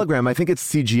it's a hologram. I think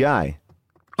it's CGI.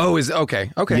 Oh, okay.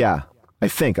 Yeah. I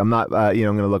think. I'm not, I'm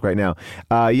going to look right now.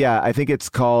 I think it's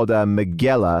called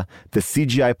Miguela, the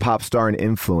CGI pop star and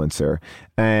influencer.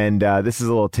 And this is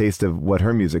a little taste of what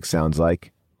her music sounds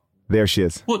like. There she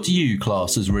is. What do you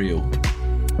class as real?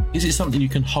 Is it something you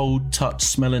can hold, touch,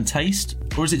 smell and taste?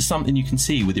 Or is it something you can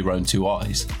see with your own 2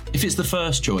 eyes? If it's the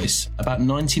first choice, about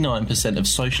 99% of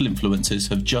social influencers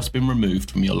have just been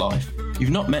removed from your life. You've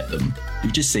not met them,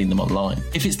 you've just seen them online.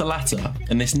 If it's the latter,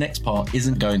 then this next part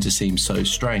isn't going to seem so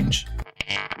strange.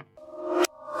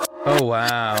 Oh,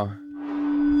 wow.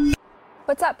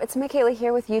 What's up? It's Michaela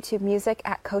here with YouTube Music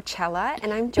at Coachella,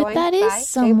 and I'm joined by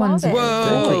someone's Jay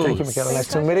Balvin. Thank you, Michaela. Nice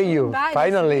to meet you.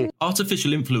 Finally.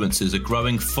 Artificial influencers are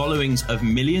growing followings of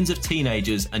millions of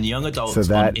teenagers and young adults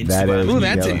on Instagram. Ooh,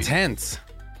 that's intense.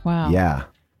 Wow. Yeah.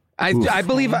 I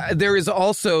believe there is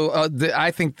also,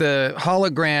 I think the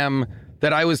hologram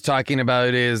that I was talking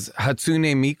about is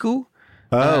Hatsune Miku.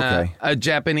 Oh, okay. A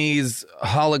Japanese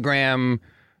hologram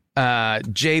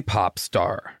J-pop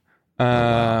star.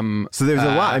 So there's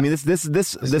a lot. I mean, this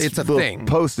it's a thing.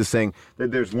 Post is saying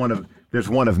that there's one of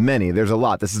many. There's a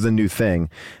lot. This is a new thing.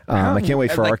 I can't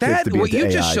wait for our kids to be what into you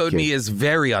AI just showed kids. me is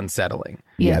very unsettling.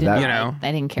 I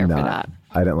didn't care for that.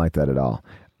 I didn't like that at all.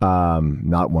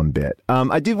 Not one bit.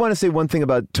 I did want to say one thing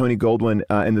about Tony Goldwyn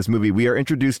in this movie. We are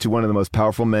introduced to one of the most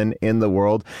powerful men in the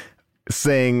world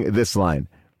saying this line,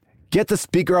 "Get the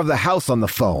Speaker of the House on the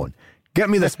phone. Get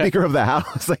me the Speaker of the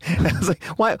House." I was like,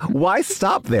 why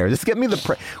stop there? Just get me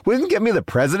wouldn't get me the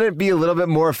president be a little bit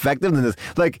more effective than this?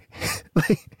 Like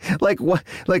what?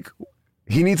 Like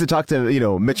he needs to talk to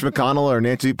Mitch McConnell or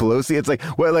Nancy Pelosi. It's like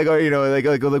what? Like what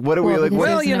are we like?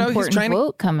 Well, he's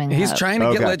trying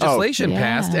to get legislation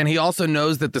passed, and he also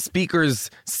knows that the Speaker's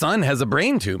son has a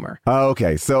brain tumor. Oh,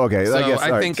 okay. So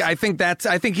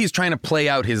I think he's trying to play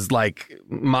out his like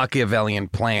Machiavellian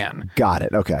plan. Got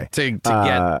it. Okay. To get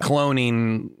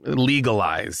cloning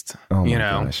legalized. Oh my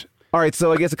gosh. All right.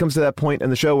 So I guess it comes to that point in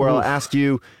the show where I'll ask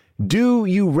you, do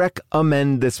you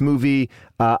recommend this movie?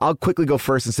 I'll quickly go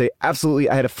first and say, absolutely.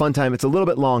 I had a fun time. It's a little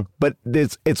bit long, but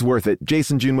it's worth it.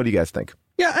 Jason, June, what do you guys think?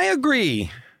 Yeah, I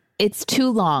agree. It's too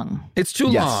long. It's too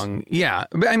long. Yeah.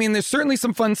 But I mean, there's certainly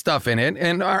some fun stuff in it.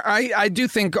 And I do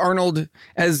think Arnold,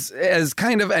 as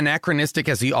kind of anachronistic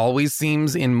as he always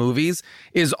seems in movies,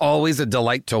 is always a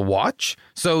delight to watch.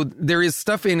 So there is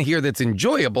stuff in here that's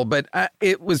enjoyable, but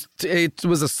it was a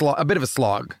bit of a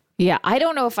slog. Yeah, I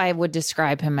don't know if I would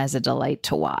describe him as a delight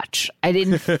to watch. I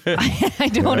don't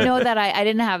know that I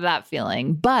didn't have that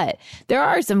feeling, but there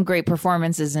are some great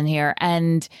performances in here,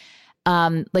 and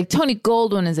like Tony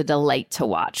Goldwyn is a delight to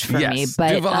watch for me. But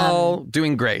Duvall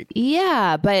doing great.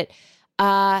 Yeah, but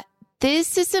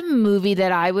this is a movie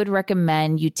that I would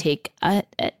recommend you take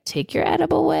your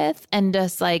edible with and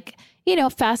just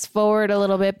fast forward a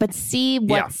little bit, but see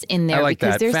what's in there, I like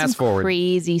because that. there's Fast some forward.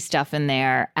 Crazy stuff in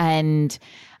there, and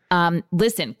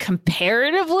Listen,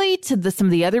 comparatively to some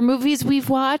of the other movies we've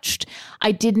watched,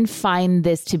 I didn't find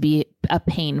this to be a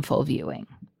painful viewing.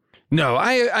 No,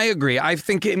 I agree. I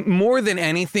think more than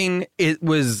anything, it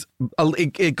was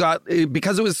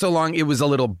because it was so long, it was a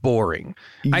little boring.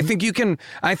 Here's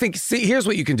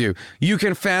what you can do. You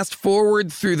can fast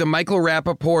forward through the Michael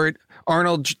Rappaport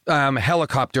Arnold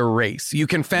helicopter race. You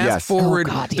can fast forward.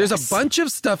 Oh, God, There's a bunch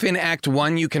of stuff in Act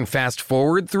 1 you can fast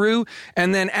forward through.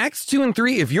 And then Acts 2 and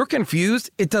 3, if you're confused,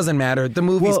 it doesn't matter. The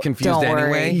movie's confused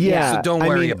anyway. Yeah. So don't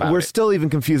worry about it. We're still even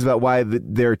confused about why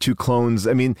there are two clones.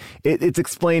 I mean, it's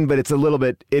explained, but it's a little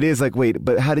bit, it is like, wait,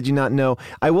 but how did you not know?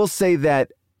 I will say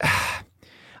that,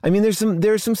 I mean, there's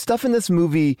some stuff in this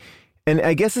movie, and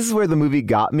I guess this is where the movie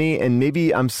got me, and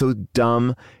maybe I'm so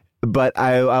dumb, but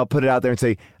I'll put it out there and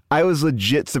say, I was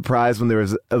legit surprised when there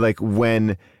was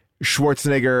when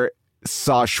Schwarzenegger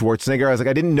saw Schwarzenegger. I was like,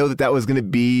 I didn't know that was going to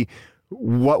be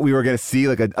what we were going to see,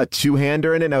 like a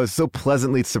two-hander in it. And I was so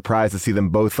pleasantly surprised to see them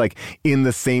both in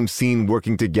the same scene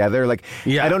working together.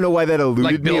 I don't know why that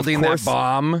eluded me. Building of course. that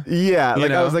bomb. Yeah.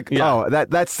 I was like, oh,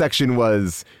 that section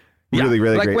was really,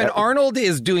 really great. When Arnold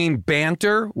is doing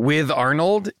banter with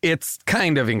Arnold, it's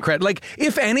kind of incredible.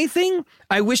 If anything,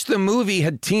 I wish the movie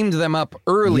had teamed them up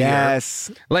earlier. Yes.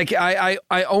 I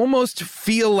almost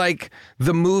feel like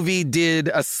the movie did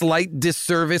a slight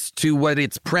disservice to what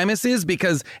its premise is,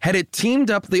 because had it teamed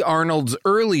up the Arnolds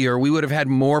earlier, we would have had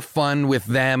more fun with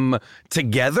them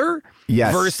together.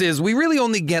 Yes. Versus we really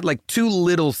only get two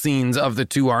little scenes of the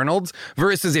two Arnolds,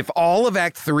 versus if all of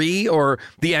Act 3 or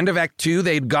the end of Act 2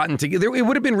 they'd gotten together, it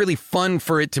would have been really fun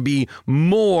for it to be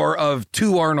more of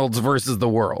two Arnolds versus the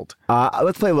world.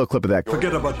 Let's play a little clip of that.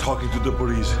 Forget about talking to the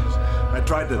police. I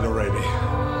tried that already.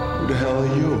 Who the hell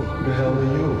are you? Who the hell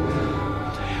are you?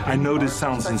 I know this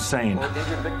sounds insane,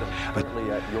 but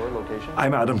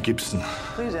I'm Adam Gibson.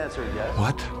 Please answer yes.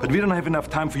 What? But we don't have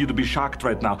enough time for you to be shocked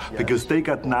right now, because they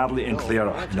got Natalie and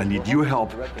Clara, and I need your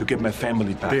help to get my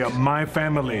family back. They are my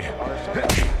family.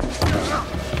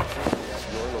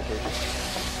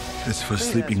 It's for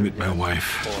sleeping with my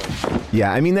wife.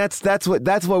 Yeah, I mean that's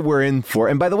what we're in for.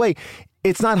 And by the way,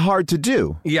 it's not hard to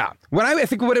do. Yeah. I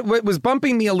think what was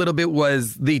bumping me a little bit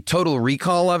was the Total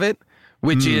Recall of it.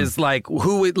 Which is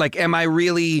am I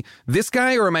really this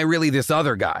guy or am I really this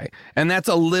other guy? And that's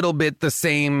a little bit the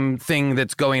same thing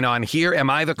that's going on here. Am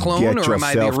I the clone or am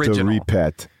I the original? Get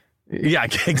yourself to Repet. Yeah,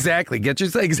 exactly.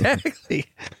 Exactly.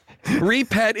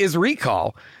 Repet is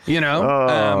recall,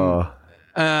 Oh.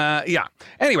 Yeah.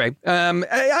 Anyway,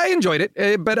 I enjoyed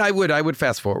it, but I would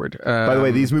fast forward. By the way,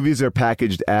 these movies are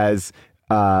packaged as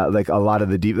a lot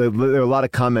of there are a lot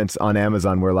of comments on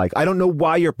Amazon where I don't know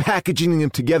why you're packaging them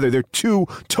together. They're two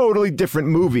totally different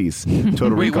movies. Total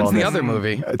Wait, Recall. what's the other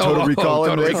movie? Total Recall.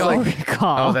 Total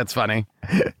Recall. Oh, that's funny.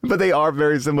 But they are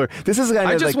very similar. This is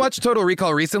I just watched Total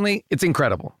Recall recently. It's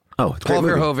incredible. Oh, it's Paul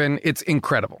Verhoeven. It's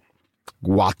incredible.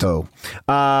 Guato.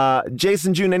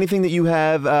 Jason, June, anything that you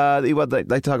have that you would like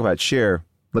to talk about? Share.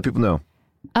 Let people know.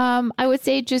 I would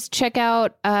say just check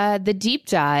out The Deep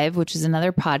Dive, which is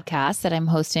another podcast that I'm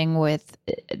hosting with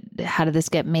How Did This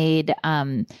Get Made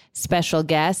special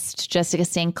guest Jessica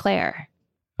St. Clair.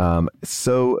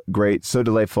 So great, so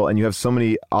delightful, and you have so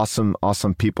many awesome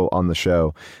people on the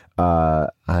show.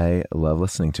 I love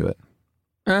listening to it.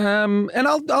 And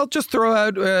I'll just throw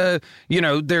out,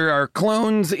 there are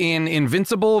clones in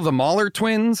Invincible, the Mahler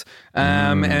twins.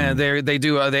 And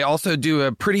they also do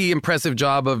a pretty impressive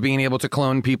job of being able to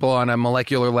clone people on a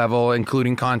molecular level,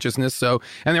 including consciousness. So,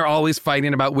 and they're always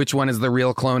fighting about which one is the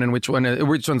real clone and which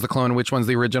one's the clone and which one's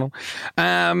the original.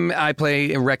 I play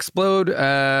Rexplode.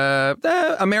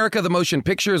 America, the Motion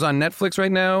Picture is on Netflix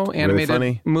right now.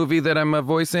 Animated movie that I'm a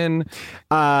voice in.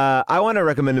 I want to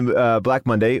recommend Black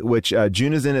Monday, which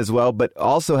June is in as well, but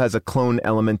also has a clone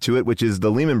element to it, which is the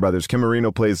Lehman Brothers. Kim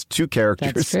Marino plays two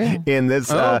characters in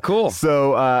this. Oh, cool.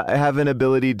 So I have an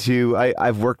ability to,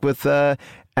 I've worked with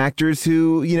actors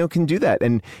who, can do that.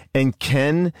 And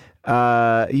Ken,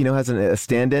 has a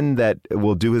stand-in that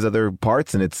will do his other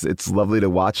parts, and it's lovely to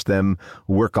watch them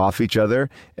work off each other.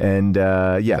 And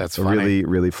that's really,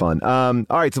 really fun. All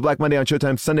right, so Black Monday on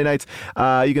Showtime Sunday nights.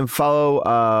 You can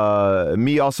follow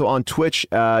me also on Twitch.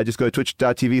 Just go to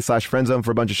twitch.tv/friendzone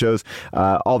for a bunch of shows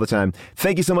all the time.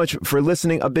 Thank you so much for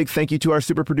listening. A big thank you to our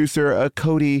super producer,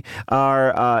 Cody,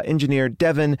 our engineer,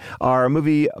 Devin, our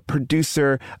movie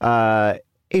producer,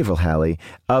 Avril Halley,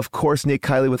 of course, Nate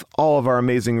Kiley with all of our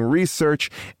amazing research,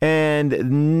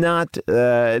 and not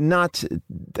at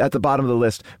the bottom of the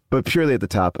list, but purely at the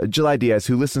top, July Diaz,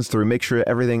 who listens through, make sure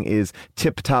everything is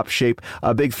tip-top shape.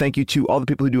 A big thank you to all the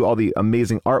people who do all the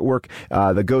amazing artwork,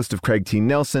 the ghost of Craig T.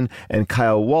 Nelson and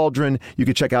Kyle Waldron. You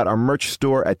can check out our merch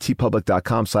store at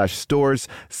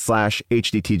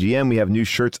tpublic.com/stores/HDTGM. We have new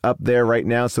shirts up there right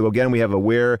now. So again, we have a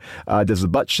Where Does the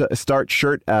Butt Start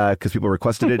shirt because people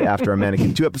requested it after our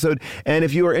Mannequin 2 episode. And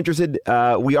if you are interested,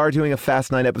 we are doing a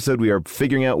Fast 9 episode. We are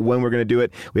figuring out when we're going to do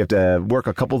it. We have to work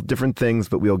a couple different things,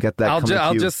 but we'll get that coming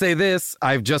I'll just say this.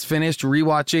 I've just finished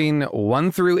rewatching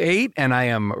 1 through 8, and I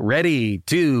am ready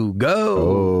to go.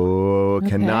 Oh,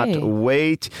 cannot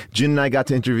wait. Jen and I got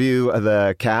to interview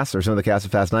the cast, or some of the cast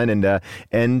of Fast 9, and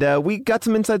we got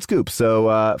some inside scoops.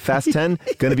 So Fast 10,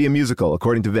 going to be a musical,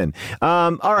 according to Vin.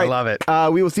 All right. I love it.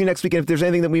 We will see you next week. And if there's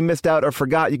anything that we missed out or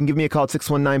forgot, you can give me a call at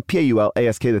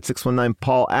 619-PAUL-ASK. That's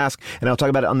 619-PAUL-ASK. And I'll talk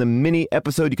about it on the mini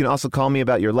episode. You can also call me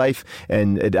about your life,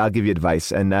 and I'll give you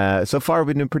advice. And so far, we've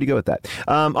been doing pretty good with that.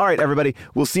 All right, everybody.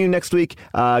 We'll see you next week.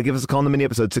 Give us a call on the mini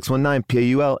episode,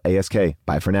 619-PAUL-ASK.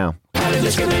 Bye for now.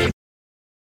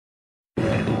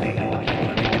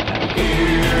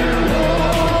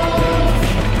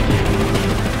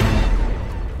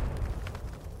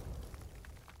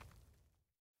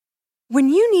 When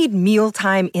you need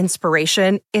mealtime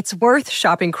inspiration, it's worth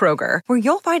shopping Kroger, where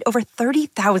you'll find over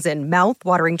 30,000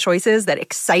 mouth-watering choices that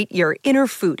excite your inner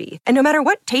foodie. And no matter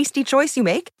what tasty choice you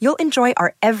make, you'll enjoy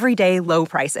our everyday low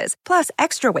prices, plus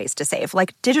extra ways to save,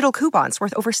 like digital coupons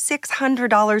worth over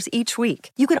 $600 each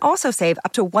week. You can also save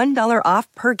up to $1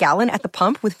 off per gallon at the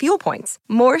pump with fuel points.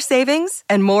 More savings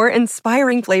and more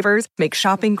inspiring flavors make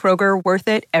shopping Kroger worth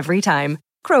it every time.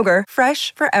 Kroger,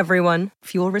 fresh for everyone.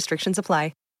 Fuel restrictions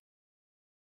apply.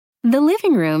 The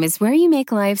living room is where you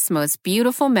make life's most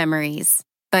beautiful memories.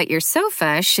 But your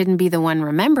sofa shouldn't be the one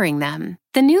remembering them.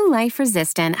 The new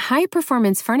life-resistant,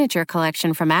 high-performance furniture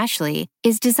collection from Ashley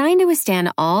is designed to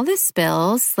withstand all the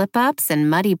spills, slip-ups, and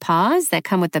muddy paws that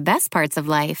come with the best parts of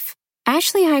life.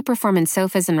 Ashley high-performance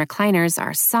sofas and recliners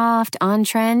are soft,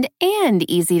 on-trend, and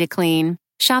easy to clean.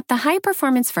 Shop the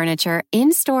high-performance furniture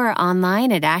in-store or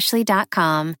online at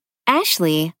ashley.com.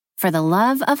 Ashley, for the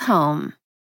love of home.